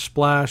Whiplash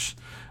Splash.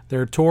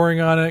 They're touring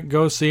on it.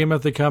 Go see them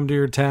if they come to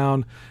your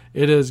town.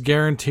 It is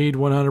guaranteed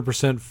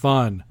 100%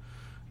 fun.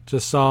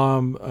 Just saw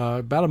them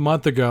about a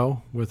month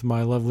ago with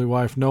my lovely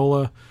wife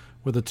Nola,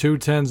 with the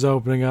 210s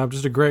opening up.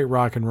 Just a great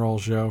rock and roll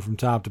show from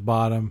top to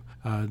bottom.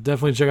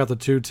 Definitely check out the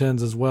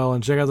 210s as well,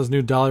 and check out this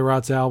new Dolly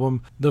Rots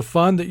album. The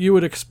fun that you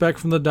would expect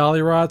from the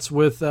Dolly Rots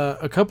with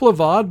a couple of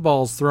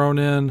oddballs thrown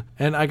in.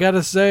 And I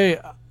gotta say,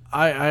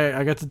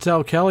 I got to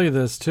tell Kelly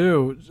this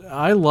too.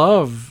 I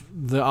love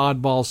the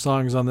oddball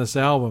songs on this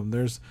album.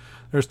 There's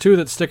two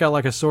that stick out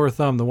like a sore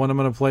thumb. The one I'm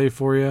going to play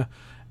for you,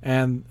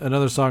 and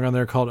another song on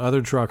there called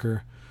Other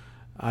Trucker.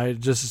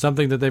 Just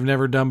something that they've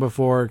never done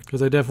before,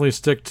 because they definitely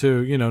stick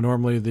to,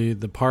 normally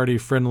the party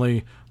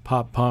friendly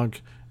pop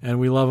punk, and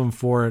we love them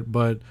for it.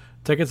 But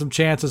taking some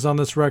chances on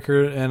this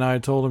record, and I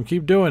told them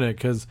keep doing it,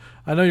 because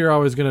I know you're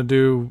always going to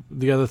do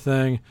the other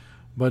thing,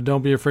 but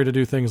don't be afraid to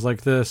do things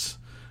like this.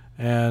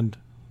 And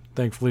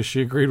thankfully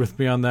she agreed with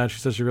me on that. She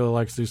said she really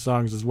likes these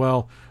songs as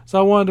well. So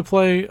I wanted to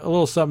play a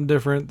little something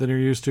different than you're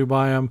used to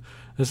by them.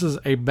 This is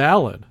a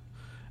ballad,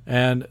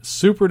 and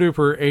super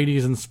duper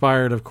 80s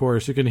inspired, of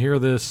course. You can hear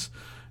this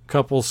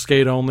couple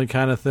skate only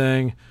kind of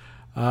thing.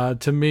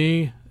 To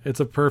me, it's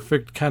a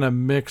perfect kind of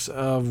mix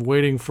of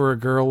Waiting for a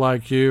Girl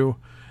Like You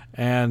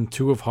and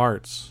Two of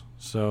Hearts.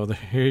 So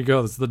here you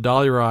go. This is the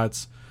Dolly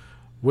Rots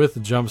with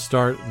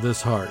Jumpstart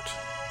This Heart.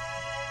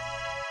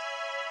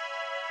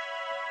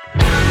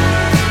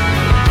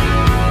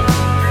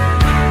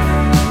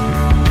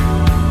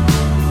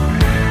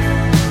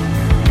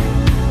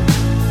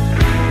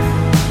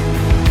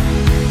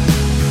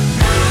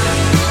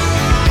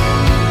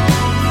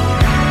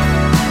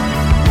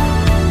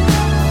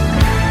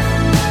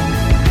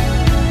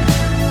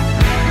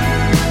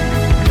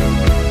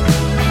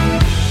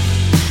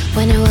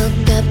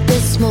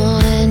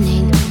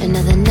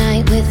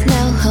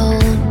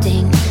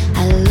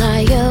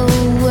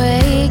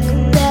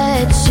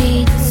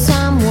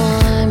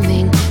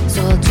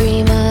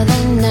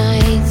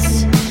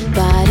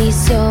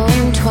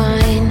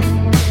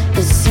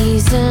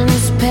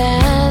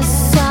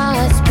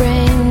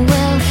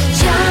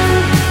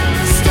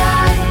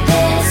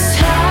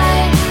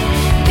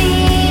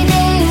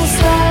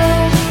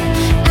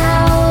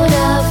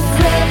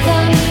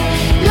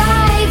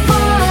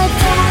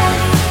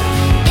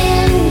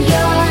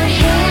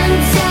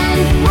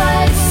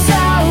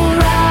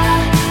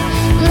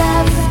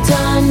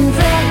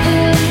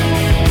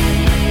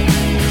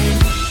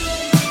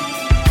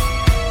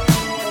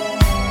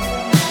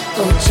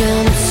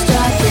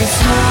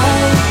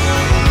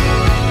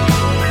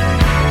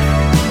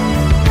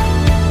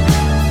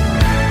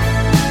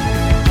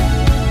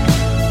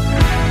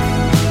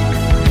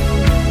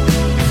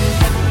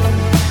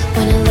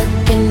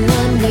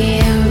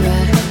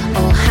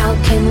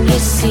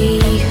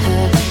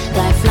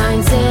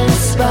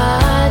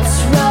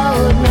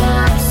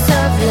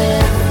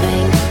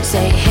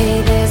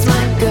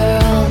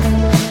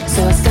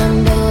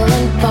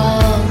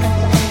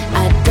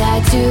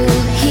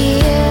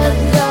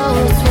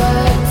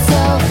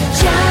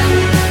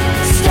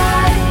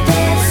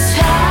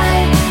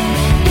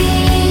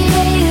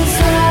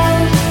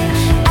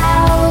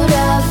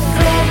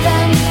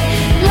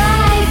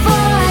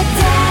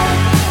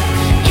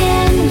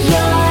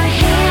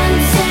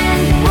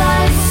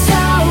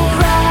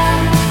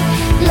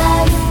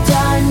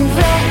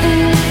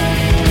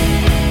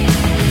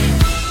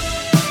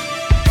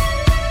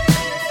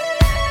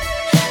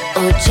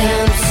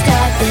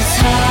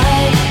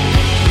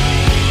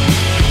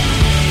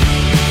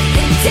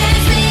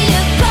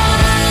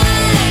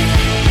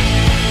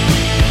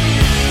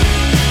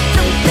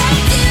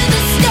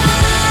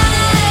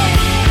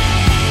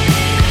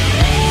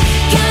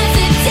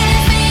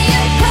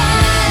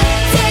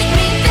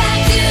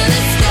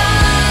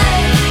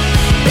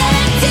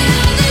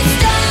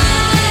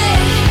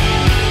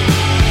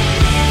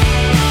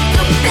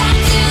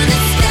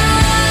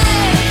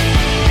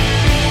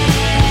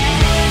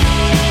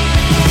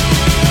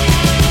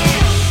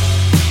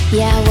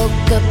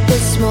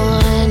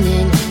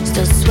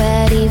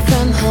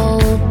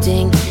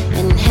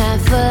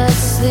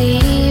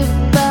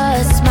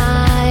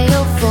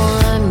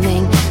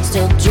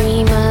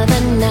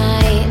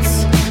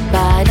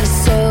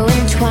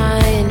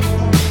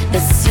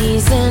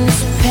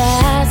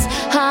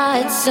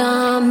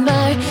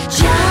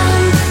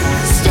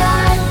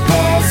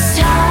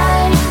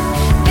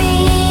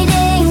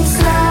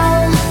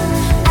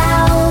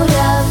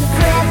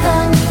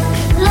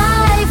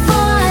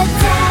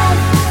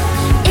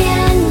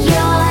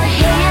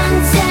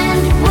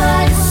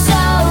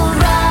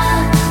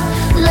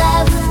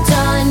 Left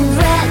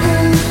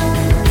unwritten.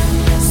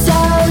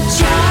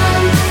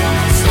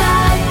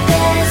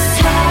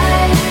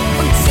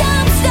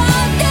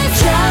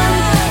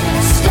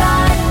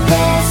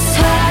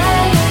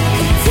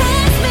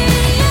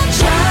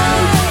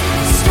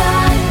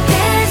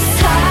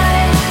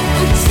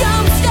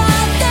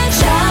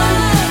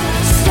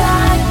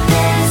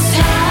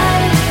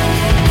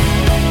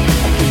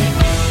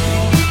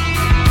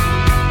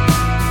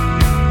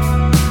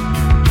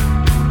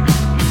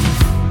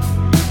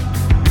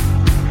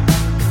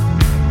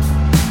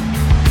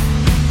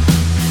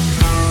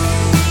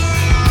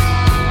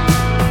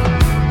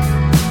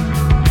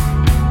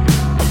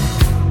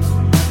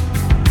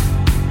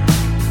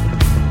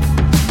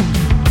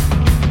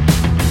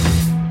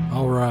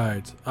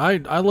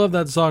 I love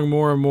that song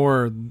more and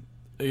more,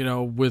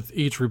 with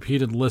each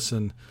repeated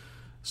listen.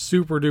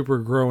 Super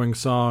duper growing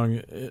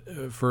song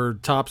for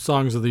top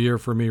songs of the year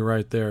for me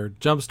right there.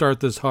 Jumpstart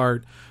This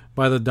Heart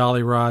by the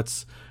Dolly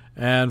Rots.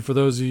 And for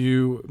those of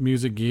you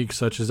music geeks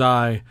such as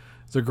I,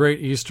 it's a great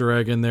Easter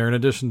egg in there, in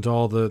addition to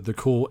all the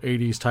cool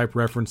 80s type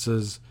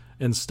references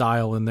and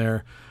style in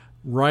there.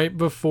 Right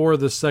before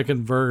the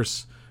second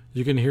verse,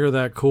 you can hear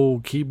that cool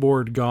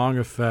keyboard gong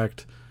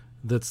effect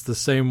that's the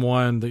same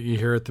one that you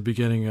hear at the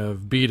beginning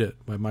of Beat It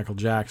by Michael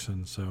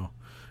Jackson. So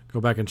go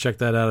back and check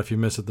that out if you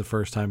missed it the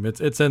first time.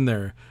 It's in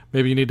there.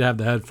 Maybe you need to have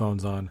the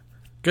headphones on.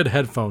 Good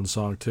headphones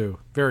song, too.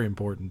 Very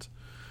important.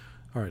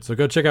 All right, so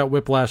go check out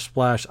Whiplash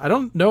Splash. I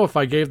don't know if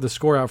I gave the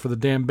score out for the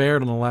Dan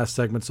Baird on the last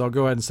segment, so I'll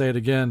go ahead and say it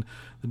again.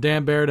 The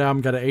Dan Baird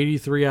album got an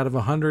 83 out of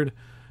 100.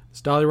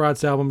 This Dolly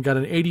Rots album got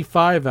an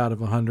 85 out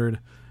of 100.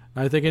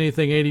 I think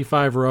anything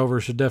 85 or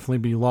over should definitely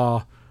be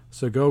law.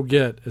 So go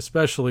get,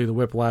 especially the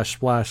Whiplash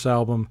Splash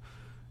album.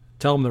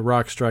 Tell them that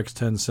Rock Strikes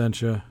 10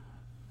 sent you.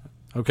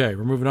 Okay,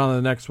 we're moving on to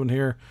the next one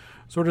here.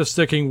 Sort of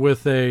sticking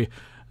with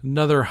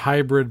another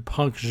hybrid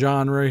punk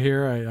genre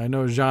here. I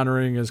know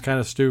genreing is kind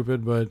of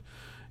stupid, but,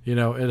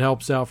 it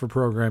helps out for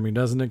programming,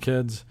 doesn't it,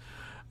 kids?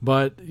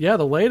 But, yeah,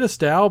 the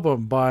latest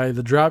album by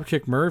the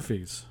Dropkick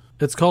Murphys.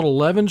 It's called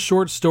 11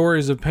 Short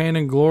Stories of Pain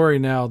and Glory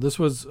now. This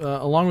was,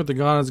 along with the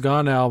Gone Is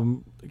Gone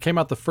album, it came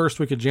out the first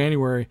week of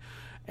January.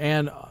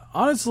 And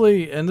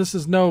honestly, and this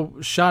is no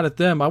shot at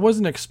them, I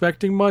wasn't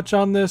expecting much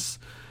on this.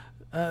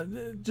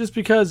 Just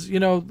because,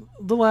 the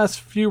last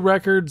few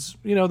records,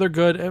 they're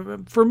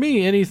good. For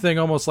me, anything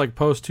almost like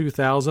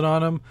post-2000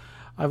 on them,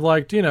 I've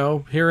liked,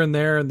 here and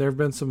there. And there have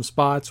been some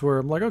spots where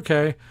I'm like,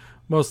 okay,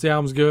 most of the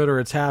album's good, or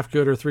it's half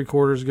good, or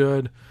 3/4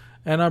 good.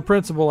 And on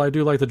principle, I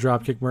do like the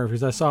Dropkick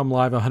Murphys. I saw them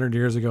live 100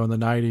 years ago in the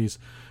 90s.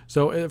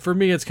 So for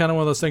me, it's kind of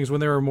one of those things when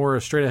they were more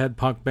a straight-ahead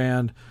punk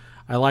band,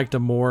 I liked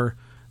them more.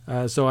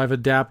 So I've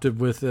adapted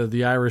with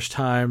the Irish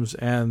Times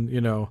and,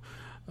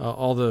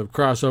 all the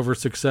crossover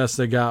success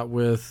they got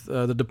with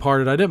The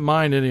Departed. I didn't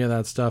mind any of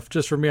that stuff.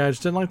 Just for me, I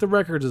just didn't like the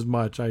records as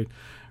much. I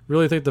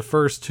really think the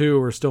first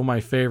two are still my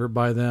favorite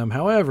by them.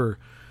 However,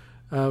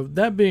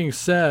 that being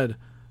said,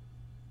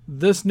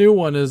 this new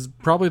one is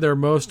probably their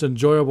most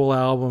enjoyable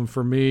album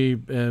for me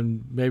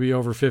in maybe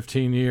over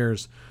 15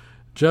 years.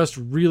 Just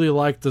really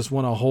liked this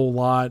one a whole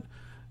lot.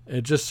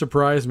 It just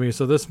surprised me.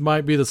 So this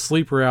might be the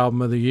sleeper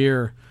album of the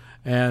year.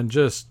 And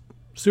just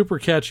super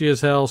catchy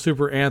as hell,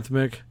 super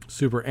anthemic,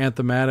 super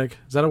anthematic.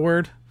 Is that a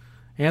word?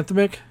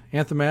 Anthemic?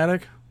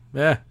 Anthematic?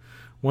 Yeah.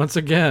 Once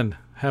again,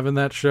 having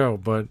that show.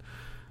 But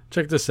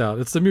check this out.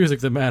 It's the music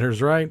that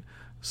matters, right?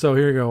 So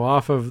here you go.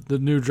 Off of the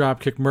new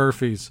Dropkick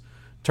Murphys.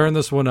 Turn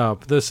this one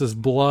up. This is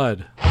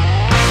Blood.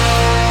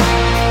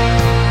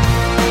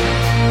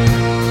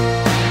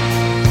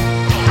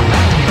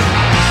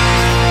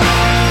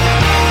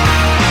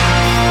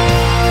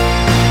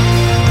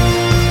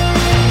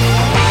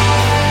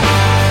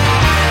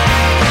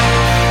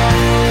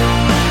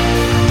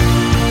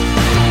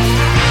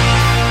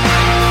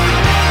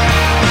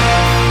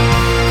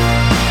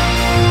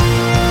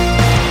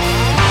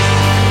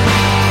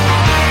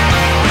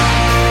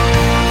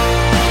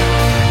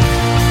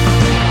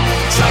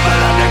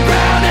 Trouble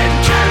underground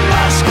and kill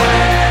us.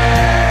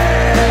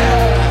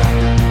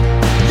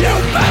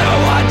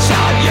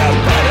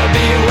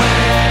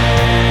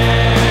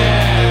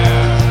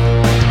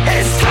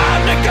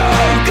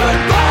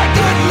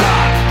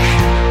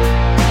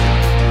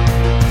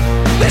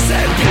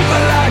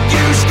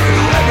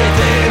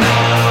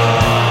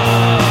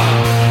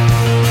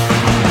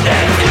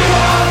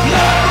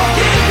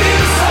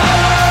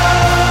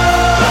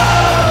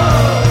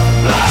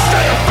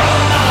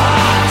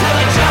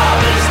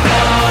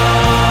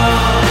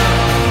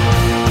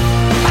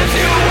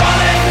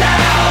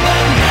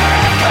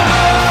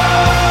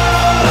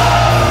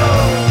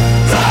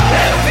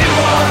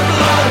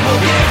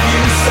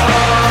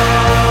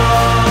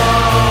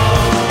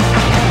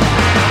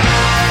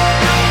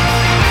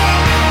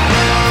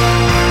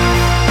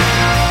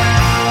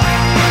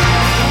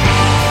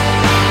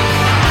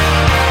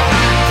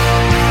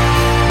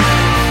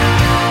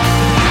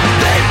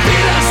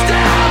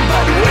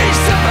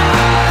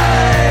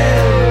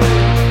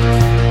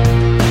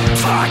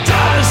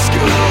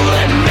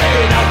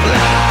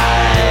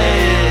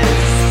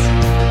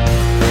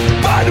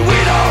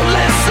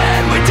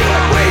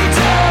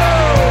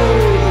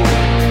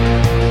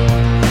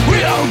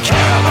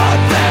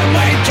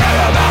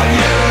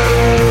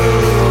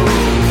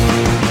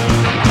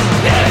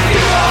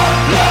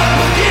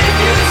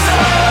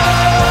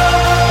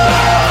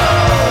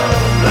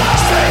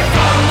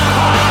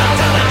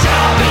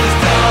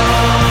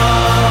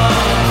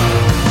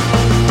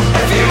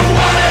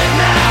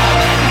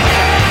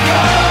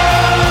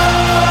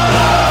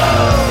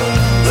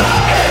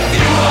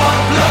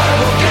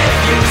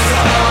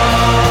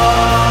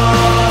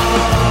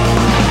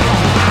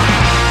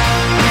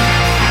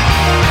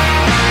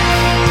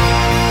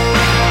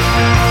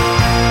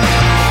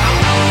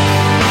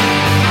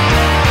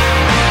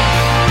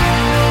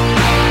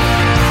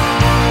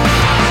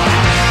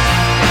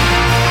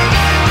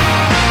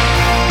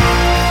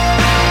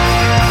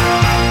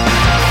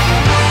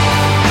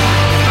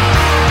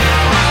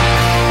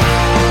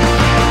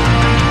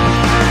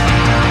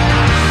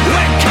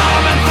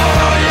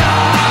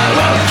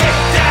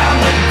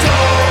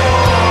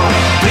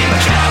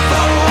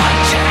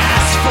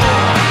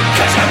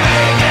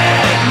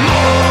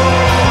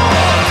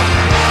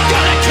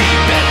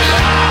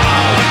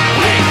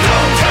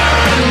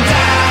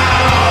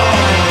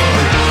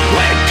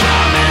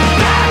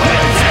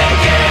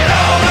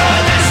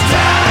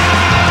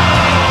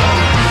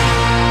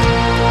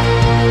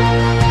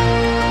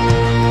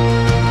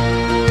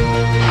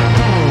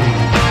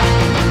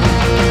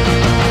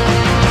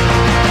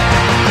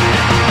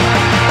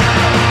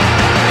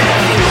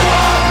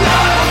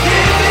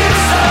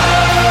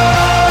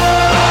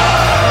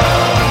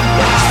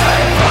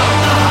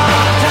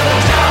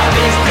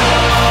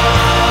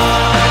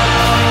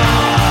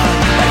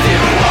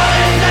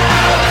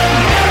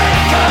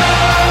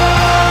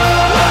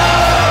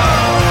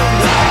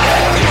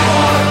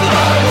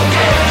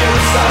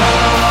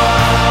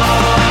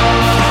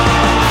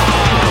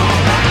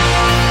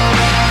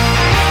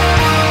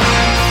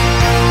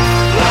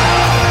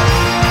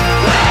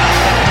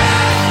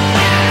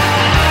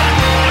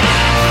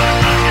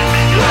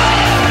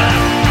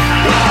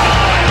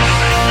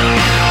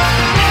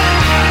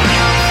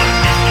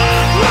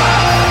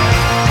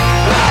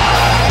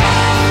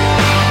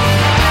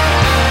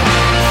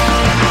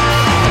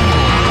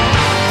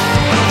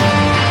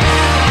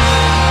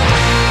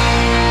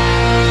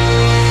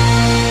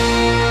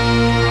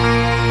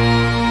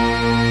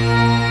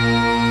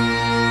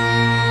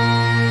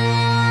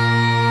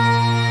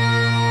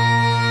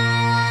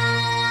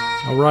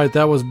 Right,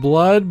 that was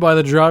Blood by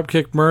the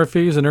Dropkick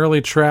Murphys, an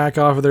early track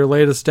off of their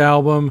latest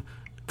album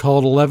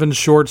called 11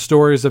 Short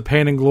Stories of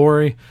Pain and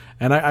Glory.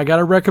 And I got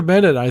to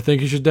recommend it. I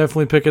think you should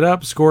definitely pick it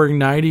up. Scoring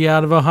 90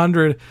 out of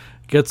 100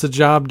 gets the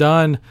job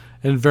done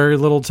in very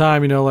little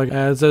time. You know, like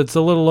as it's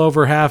a little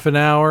over half an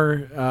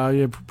hour,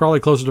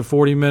 probably closer to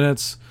 40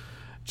 minutes.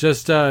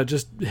 Just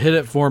hit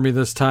it for me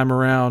this time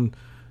around.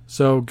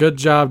 So good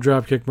job,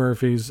 Dropkick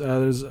Murphys.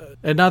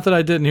 And not that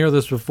I didn't hear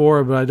this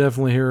before, but I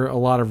definitely hear a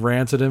lot of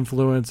Rancid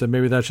influence, and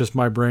maybe that's just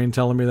my brain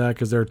telling me that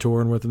because they're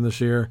touring with them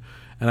this year,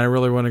 and I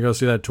really want to go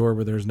see that tour,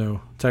 but there's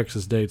no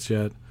Texas dates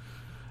yet.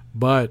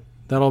 But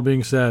that all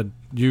being said,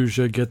 you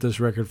should get this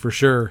record for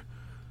sure.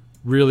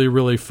 Really,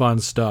 really fun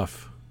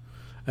stuff.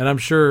 And I'm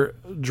sure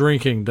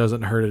drinking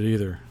doesn't hurt it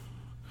either.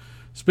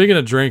 Speaking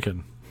of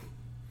drinking,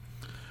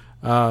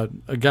 a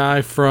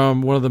guy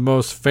from one of the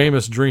most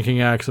famous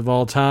drinking acts of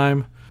all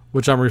time,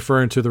 which I'm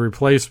referring to The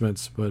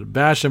Replacements, but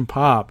Bash and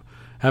Pop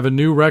have a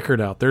new record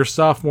out. Their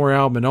sophomore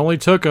album. It only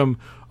took them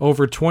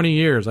over 20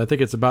 years. I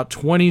think it's about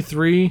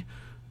 23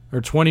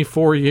 or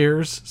 24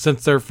 years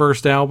since their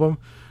first album.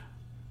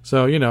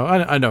 So, you know,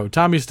 I know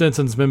Tommy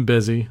Stinson's been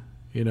busy.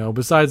 You know,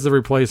 besides the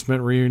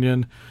Replacement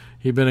reunion,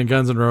 he'd been in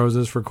Guns N'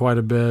 Roses for quite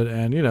a bit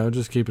and, you know,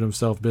 just keeping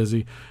himself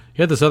busy.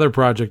 He had this other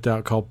project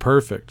out called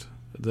Perfect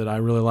that I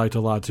really liked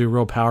a lot too.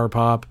 Real power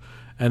pop,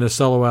 and his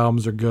solo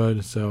albums are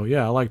good. So,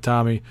 yeah, I like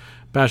Tommy.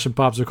 Bash and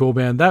Pop's a cool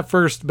band. That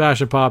first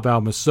Bash and Pop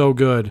album is so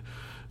good.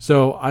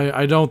 So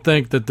I don't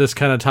think that this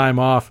kind of time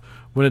off,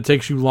 when it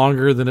takes you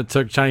longer than it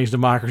took Chinese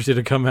Democracy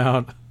to come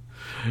out,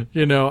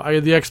 you know,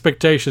 the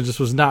expectation just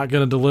was not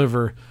going to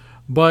deliver.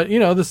 But, you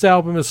know, this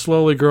album is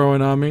slowly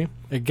growing on me.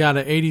 It got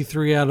an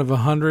 83 out of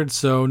 100,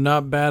 so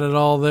not bad at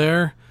all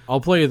there.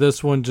 I'll play you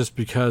this one just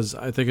because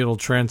I think it'll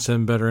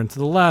transcend better into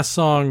the last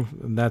song,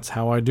 and that's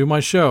how I do my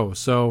show.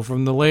 So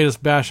from the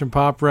latest Bash and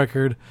Pop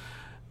record,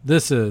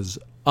 this is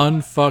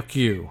Unfuck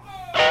You.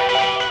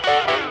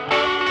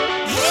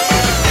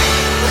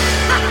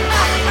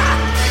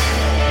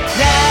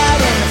 Down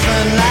on the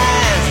front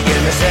lines, you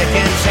give me a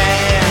second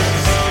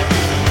chance.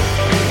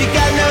 You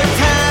got no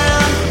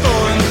time for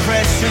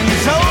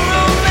impressions or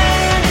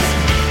romance.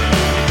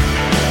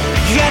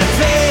 You got a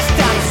place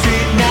down the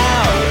street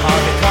now,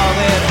 hard to call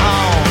it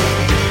home.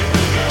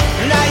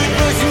 Now you're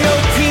brushing your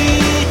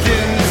teeth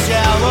in the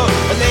shower,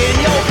 laying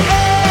your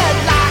head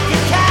like a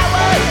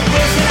coward,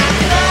 wishing I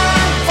could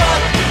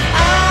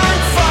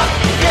unfuck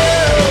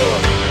you.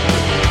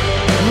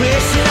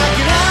 Wishing I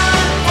could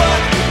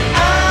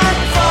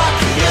unfuck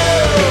you.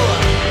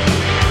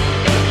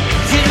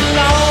 Getting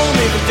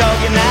lonely but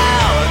dogging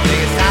now, I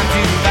think it's time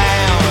to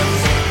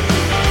bounce.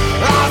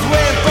 I was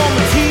waiting for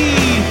my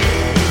tea,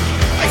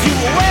 you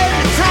were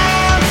waiting to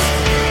trounce.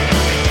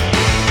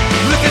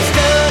 Looking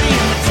sturdy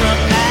in the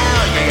trunk now,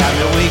 you got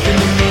me weak in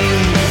the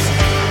knees.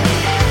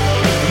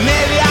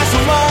 Maybe I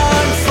should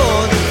run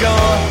for the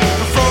door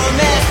before I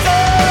mess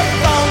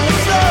up on the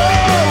floor.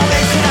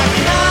 Wishing I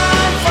could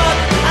unfuck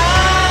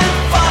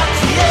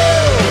you.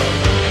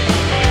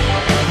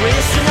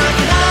 Wishing I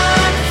could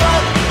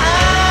unfuck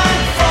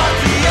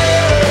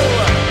you.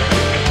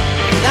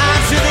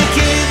 I'm truly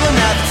giving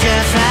up the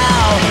chance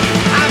now.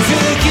 I'm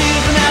truly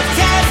giving up the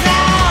chance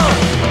now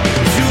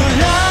to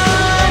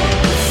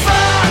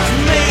unfuck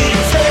me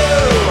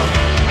too.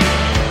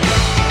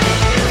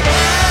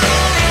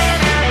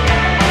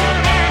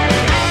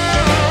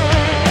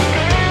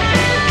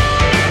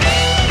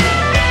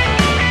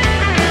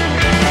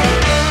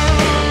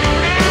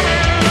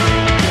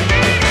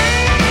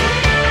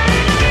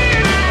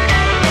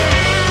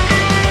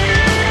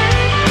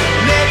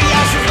 Maybe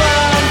I should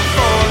run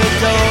for the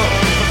door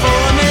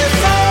before I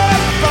mess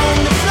up on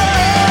the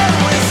floor.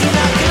 Wishing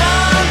I could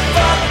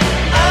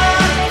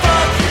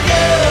unfuck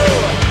you.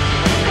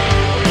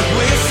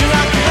 Wishing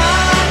I could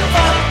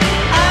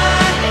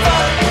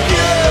unfuck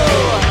you.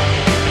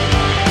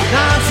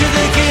 I'm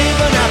truly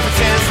giving up the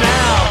chance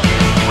now.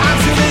 I'm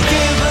truly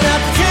giving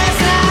up the chance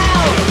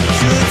now.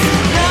 Should you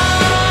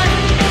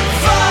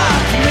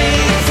unfuck me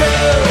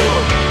too?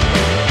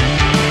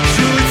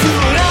 Should you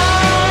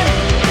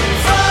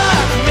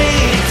unfuck me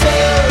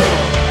too?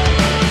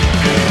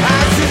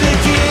 I'm truly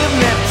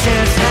giving up the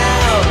chance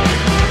now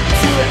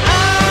to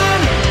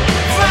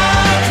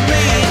unfuck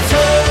me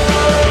too.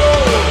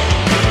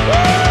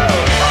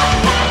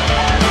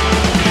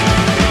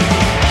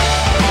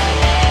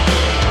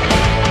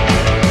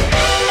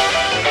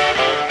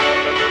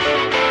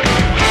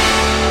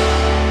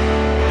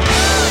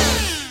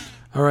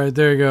 All right,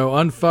 there you go.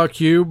 Unfuck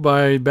You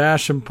by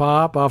Bash and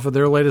Pop off of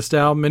their latest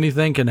album,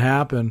 Anything Can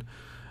Happen.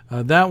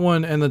 That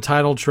one and the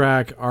title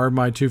track are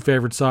my two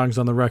favorite songs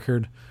on the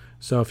record.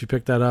 So if you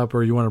pick that up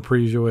or you want to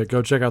preview it,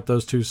 go check out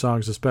those two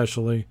songs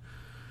especially.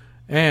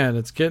 And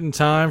it's getting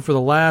time for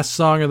the last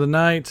song of the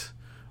night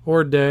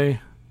or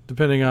day,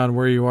 depending on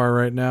where you are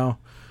right now.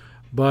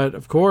 But,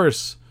 of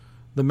course,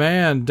 the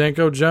man,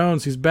 Danko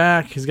Jones, he's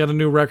back. He's got a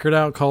new record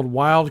out called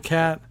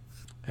Wildcat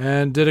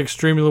and did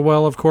extremely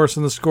well, of course,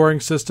 in the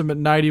scoring system at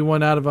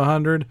 91 out of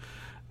 100.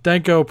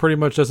 Danko pretty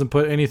much doesn't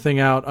put anything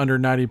out under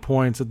 90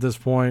 points at this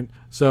point.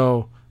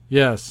 So,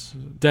 yes,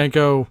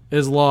 Danko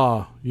is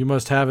law. You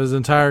must have his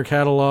entire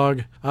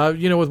catalog.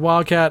 With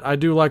Wildcat, I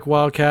do like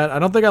Wildcat. I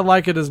don't think I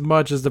like it as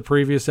much as the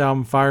previous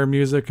album, Fire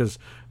Music, because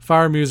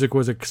Fire Music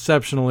was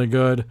exceptionally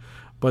good.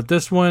 But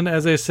this one,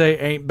 as they say,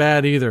 ain't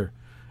bad either.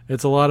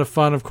 It's a lot of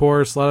fun, of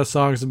course. A lot of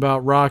songs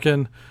about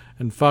rocking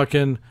and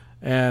fucking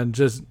and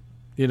just,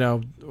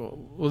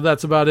 well,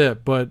 that's about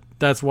it. But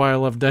that's why I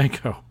love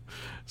Danko.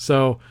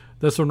 So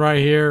this one right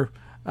here,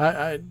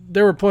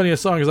 there were plenty of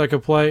songs I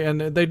could play,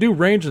 and they do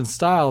range in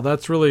style.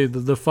 That's really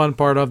the fun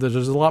part of this.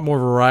 There's a lot more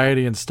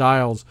variety in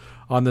styles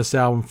on this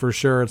album for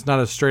sure. It's not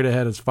as straight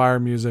ahead as Fire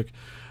Music.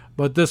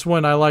 But this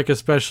one I like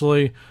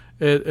especially.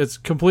 It's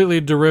completely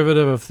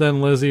derivative of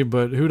Thin Lizzy,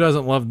 but who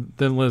doesn't love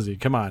Thin Lizzy?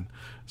 Come on.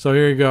 So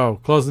here you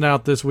go. Closing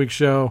out this week's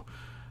show.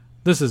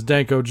 This is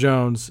Danko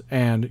Jones,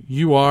 and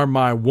You Are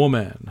My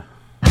Woman.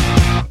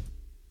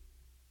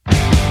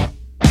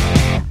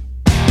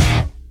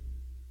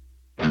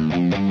 There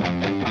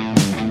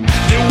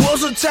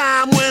was a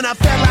time when I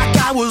felt like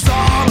I was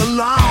all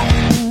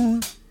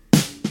alone.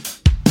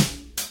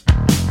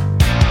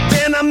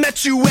 Then I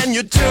met you and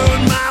you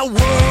turned my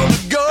world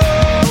to gold.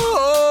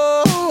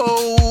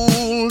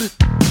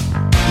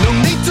 No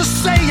need to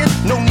say it,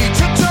 no need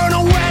to turn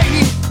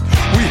away.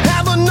 We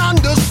have an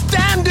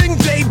understanding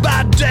day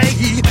by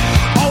day.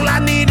 All I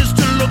need is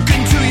to look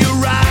into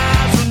your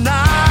eyes and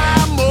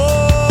I'm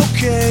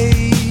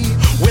okay.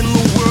 When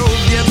the world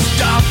gets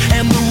dark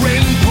and the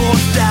rain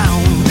pours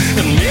down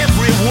and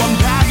everyone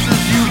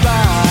passes you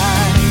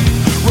by,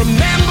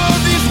 remember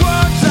these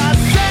words I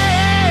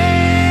say.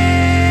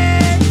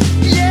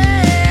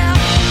 Yeah.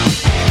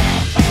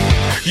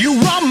 You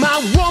are my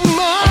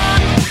woman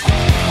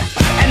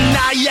and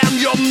I am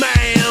your man.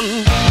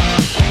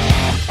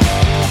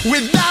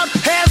 Without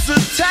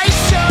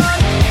hesitation,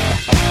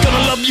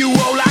 gonna love you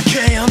all I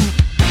can.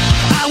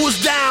 I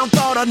was down,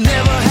 thought I'd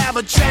never have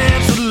a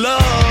chance at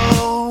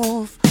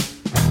love.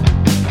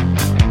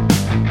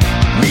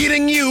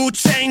 Meeting you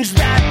changed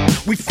that,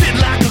 we fit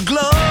like a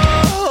glove.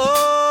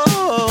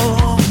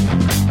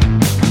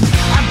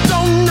 I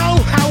don't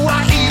know how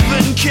I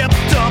even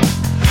kept up.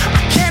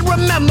 I can't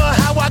remember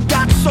how I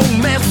got so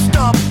messed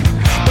up.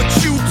 But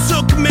you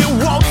took me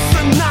once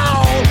and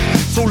all,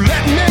 so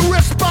let me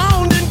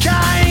respond in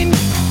kind.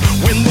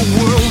 When the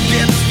world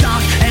gets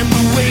dark and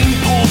the rain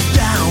pours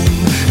down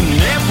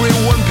and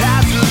everyone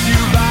passes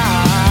you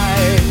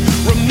by,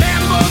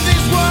 remember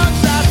these words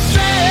I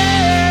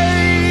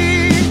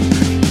say.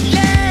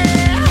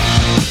 Yeah.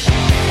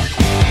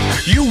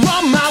 You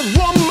are my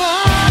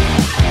woman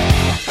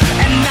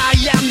and I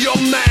am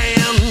your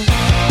man.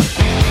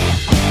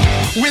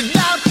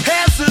 Without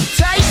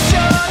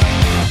hesitation,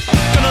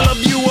 gonna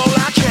love you all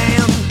I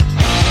can.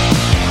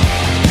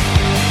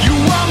 You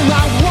are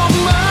my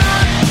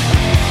woman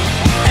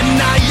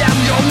and I am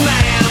your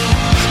man.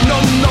 No,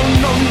 no,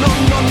 no, no,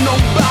 no,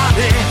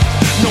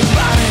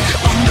 nobody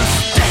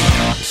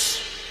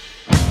understands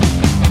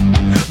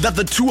that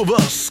the two of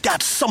us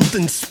got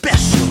something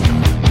special.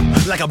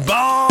 Like a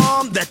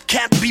bomb that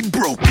can't be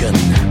broken,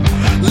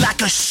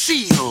 like a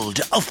shield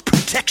of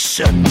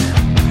protection.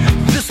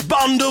 This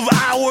bond of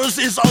ours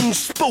is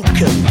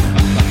unspoken.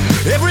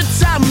 Every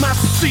time I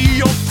see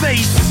your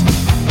face,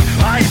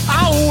 I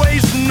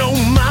always know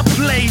my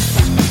place.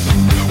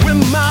 With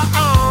my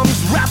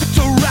arms wrapped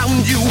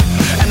around you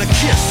and a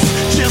kiss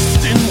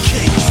just in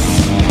case.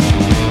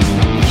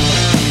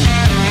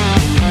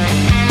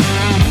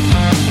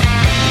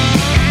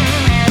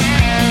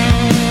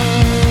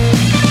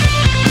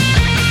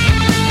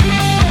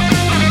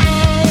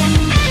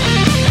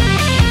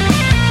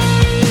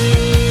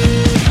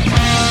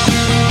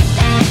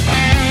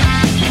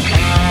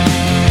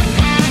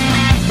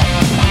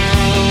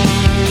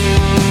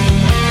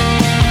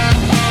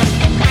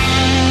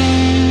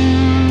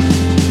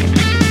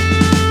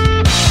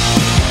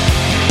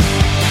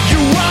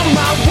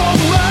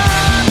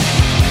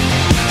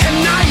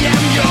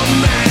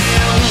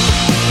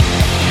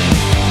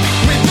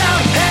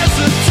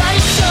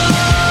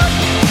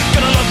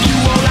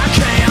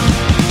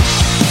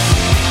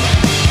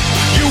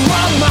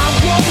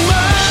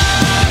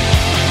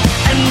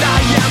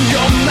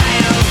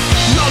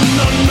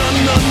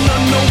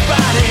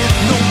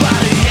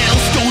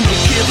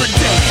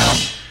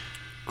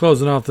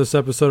 Closing off this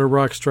episode of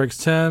Rock Strikes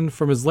 10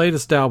 from his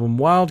latest album,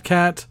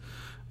 Wildcat,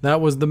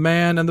 that was the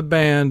man and the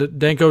band,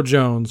 Danko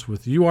Jones,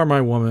 with You Are My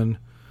Woman.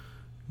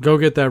 Go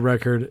get that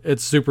record.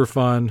 It's super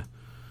fun.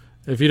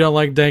 If you don't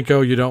like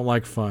Danko, you don't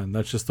like fun.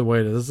 That's just the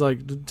way it is. It's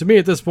like, to me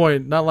at this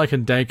point, not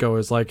liking Danko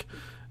is like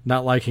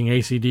not liking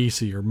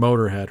AC/DC or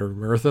Motorhead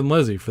or Thin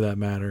Lizzy for that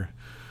matter.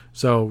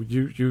 So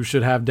you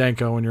should have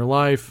Danko in your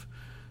life.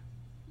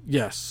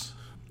 Yes.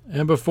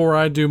 And before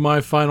I do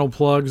my final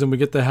plugs and we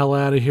get the hell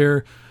out of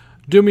here,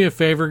 do me a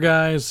favor,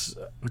 guys.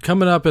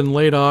 Coming up in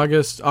late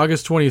August,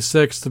 August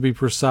 26th to be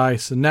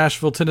precise, in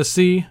Nashville,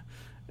 Tennessee,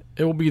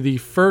 it will be the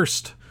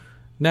first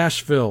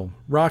Nashville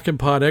Rock and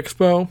Pod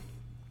Expo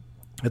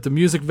at the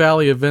Music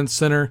Valley Event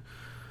Center.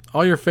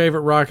 all your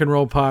favorite rock and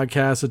roll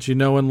podcasts that you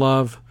know and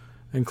love,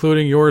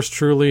 including yours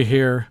truly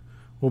here,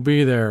 will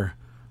be there.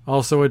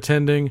 Also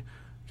attending,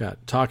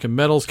 got Talking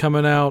Metals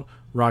coming out,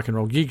 Rock and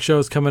Roll Geek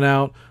shows coming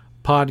out,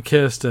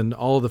 Podcast and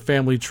all of the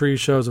family tree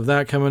shows of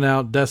that coming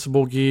out,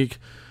 Decibel Geek,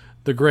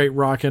 The Great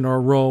Rock and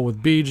Roll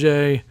with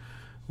BJ.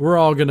 We're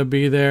all going to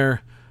be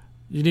there.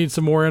 You need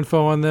some more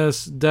info on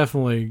this?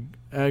 Definitely.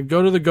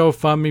 Go to the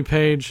GoFundMe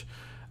page.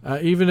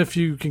 Even if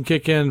you can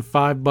kick in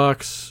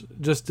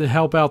 $5 just to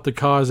help out the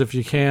cause if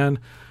you can.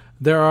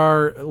 There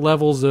are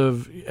levels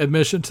of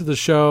admission to the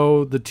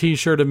show, the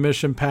t-shirt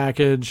admission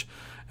package,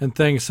 and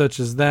things such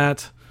as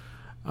that.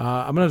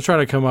 I'm going to try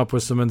to come up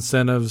with some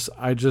incentives.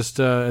 I just,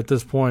 at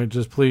this point,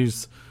 just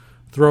please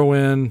throw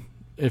in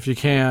if you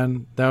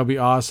can. That would be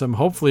awesome.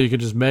 Hopefully you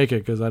can just make it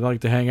because I'd like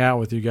to hang out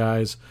with you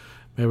guys.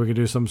 Maybe we could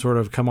do some sort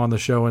of come on the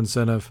show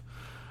incentive.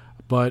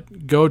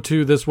 But go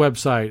to this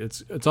website.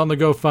 It's on the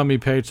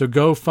GoFundMe page. So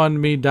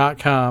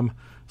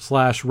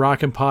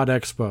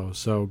GoFundMe.com/RockandPodExpo.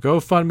 So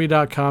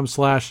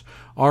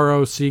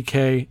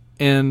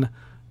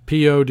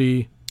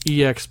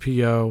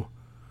GoFundMe.com/RocknPodExpo.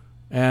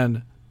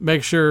 And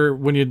make sure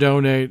when you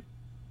donate,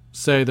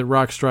 say that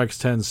Rock Strikes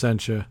 10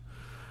 sent you.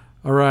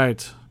 All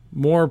right.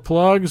 More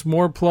plugs.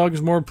 Go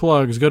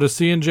to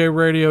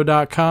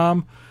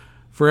cnjradio.com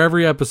for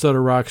every episode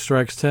of Rock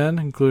Strikes 10,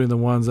 including the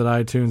ones that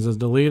iTunes has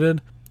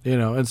deleted.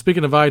 And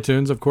speaking of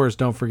iTunes, of course,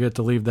 don't forget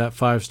to leave that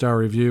 5-star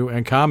review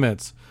and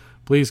comments.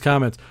 Please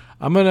comment.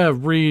 I'm going to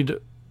read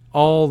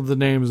all the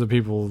names of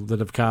people that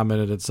have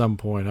commented at some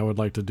point. I would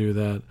like to do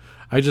that.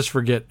 I just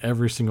forget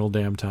every single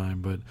damn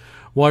time. But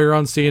while you're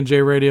on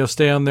CNJ Radio,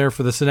 stay on there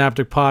for the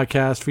Synaptic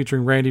Podcast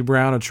featuring Randy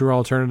Brown, a true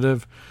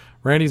alternative.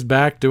 Randy's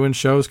back doing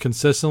shows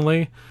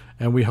consistently,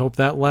 and we hope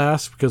that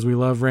lasts because we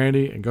love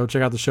Randy. And go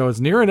check out the show.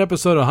 It's near an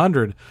episode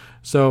 100,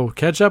 so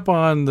catch up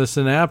on the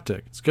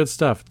Synaptic. It's good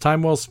stuff.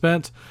 Time well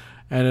spent,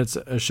 and it's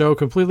a show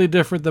completely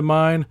different than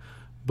mine,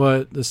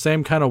 but the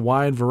same kind of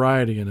wide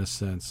variety in a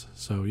sense.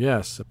 So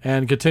yes,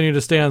 and continue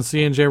to stay on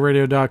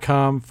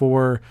cnjradio.com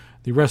for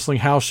the Wrestling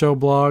House Show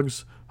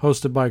blogs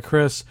hosted by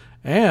Chris.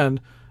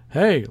 And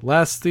hey,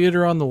 Last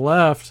Theater on the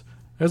Left.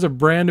 There's a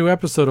brand new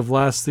episode of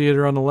Last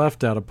Theater on the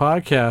Left out, a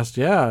podcast.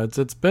 Yeah,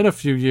 it's been a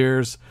few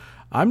years.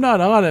 I'm not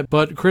on it,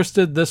 but Chris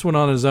did this one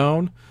on his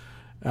own.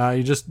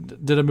 He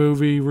just did a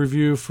movie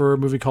review for a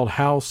movie called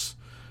House.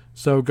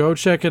 So go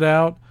check it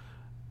out.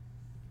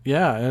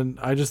 Yeah, and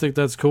I just think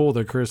that's cool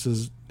that Chris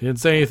he didn't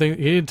say anything.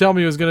 He didn't tell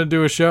me he was going to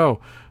do a show,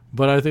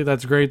 but I think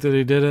that's great that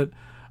he did it.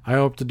 I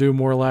hope to do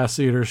more Last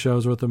Theater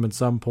shows with him at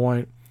some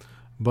point.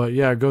 But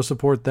yeah, go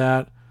support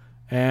that.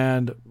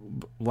 And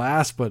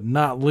last but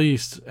not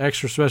least,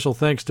 extra special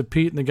thanks to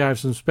Pete and the guys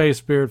from Space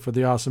Spirit for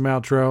the awesome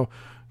outro.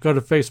 Go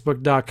to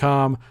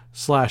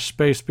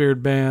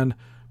facebook.com/SpaceBeardBand,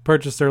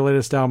 purchase their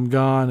latest album,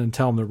 Gone, and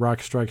tell them that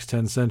Rock Strikes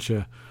 10 sent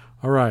you.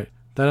 All right,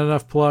 that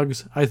enough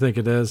plugs? I think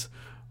it is.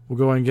 We'll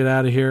go ahead and get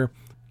out of here.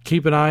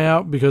 Keep an eye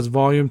out because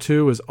Volume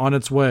 2 is on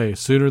its way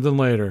sooner than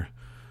later.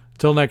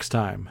 Till next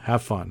time,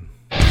 have fun.